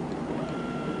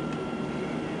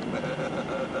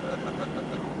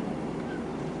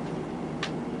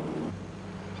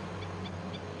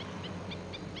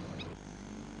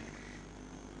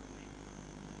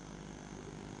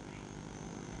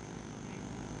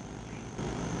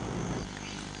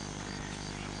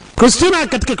 Christina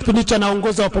katika kipindi cha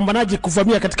anaongoza wapambanaji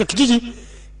kuvamia katika kijiji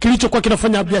kilichokuwa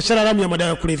kinafanya biashara haramu ya madawa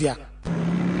ya kulevya.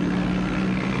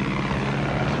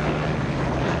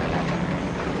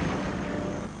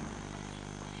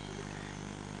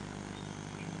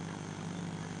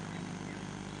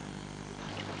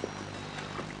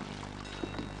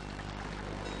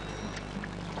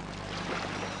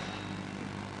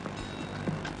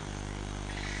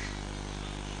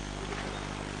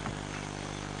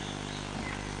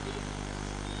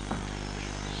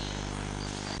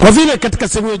 Kwa vile katika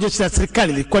sehemu ya jeshi la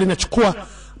serikali lilikuwa linachukua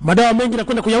madawa mengi na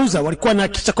kwenda kuyauza, walikuwa na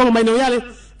kisha kama maeneo yale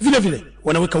vile vile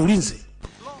wanaweka ulinzi.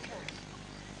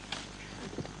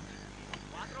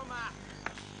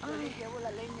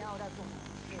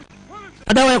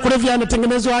 Madawa ya kulevya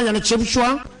yanatengenezwa,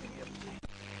 yanachemshwa,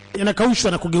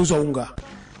 yanakaushwa na kugeuzwa unga.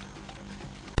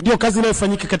 Ndio kazi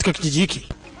inayofanyika katika kijiji hiki.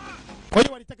 Kwa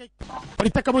hiyo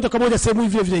walitaka moja kwa moja sehemu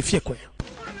hivi vile ifyekwe.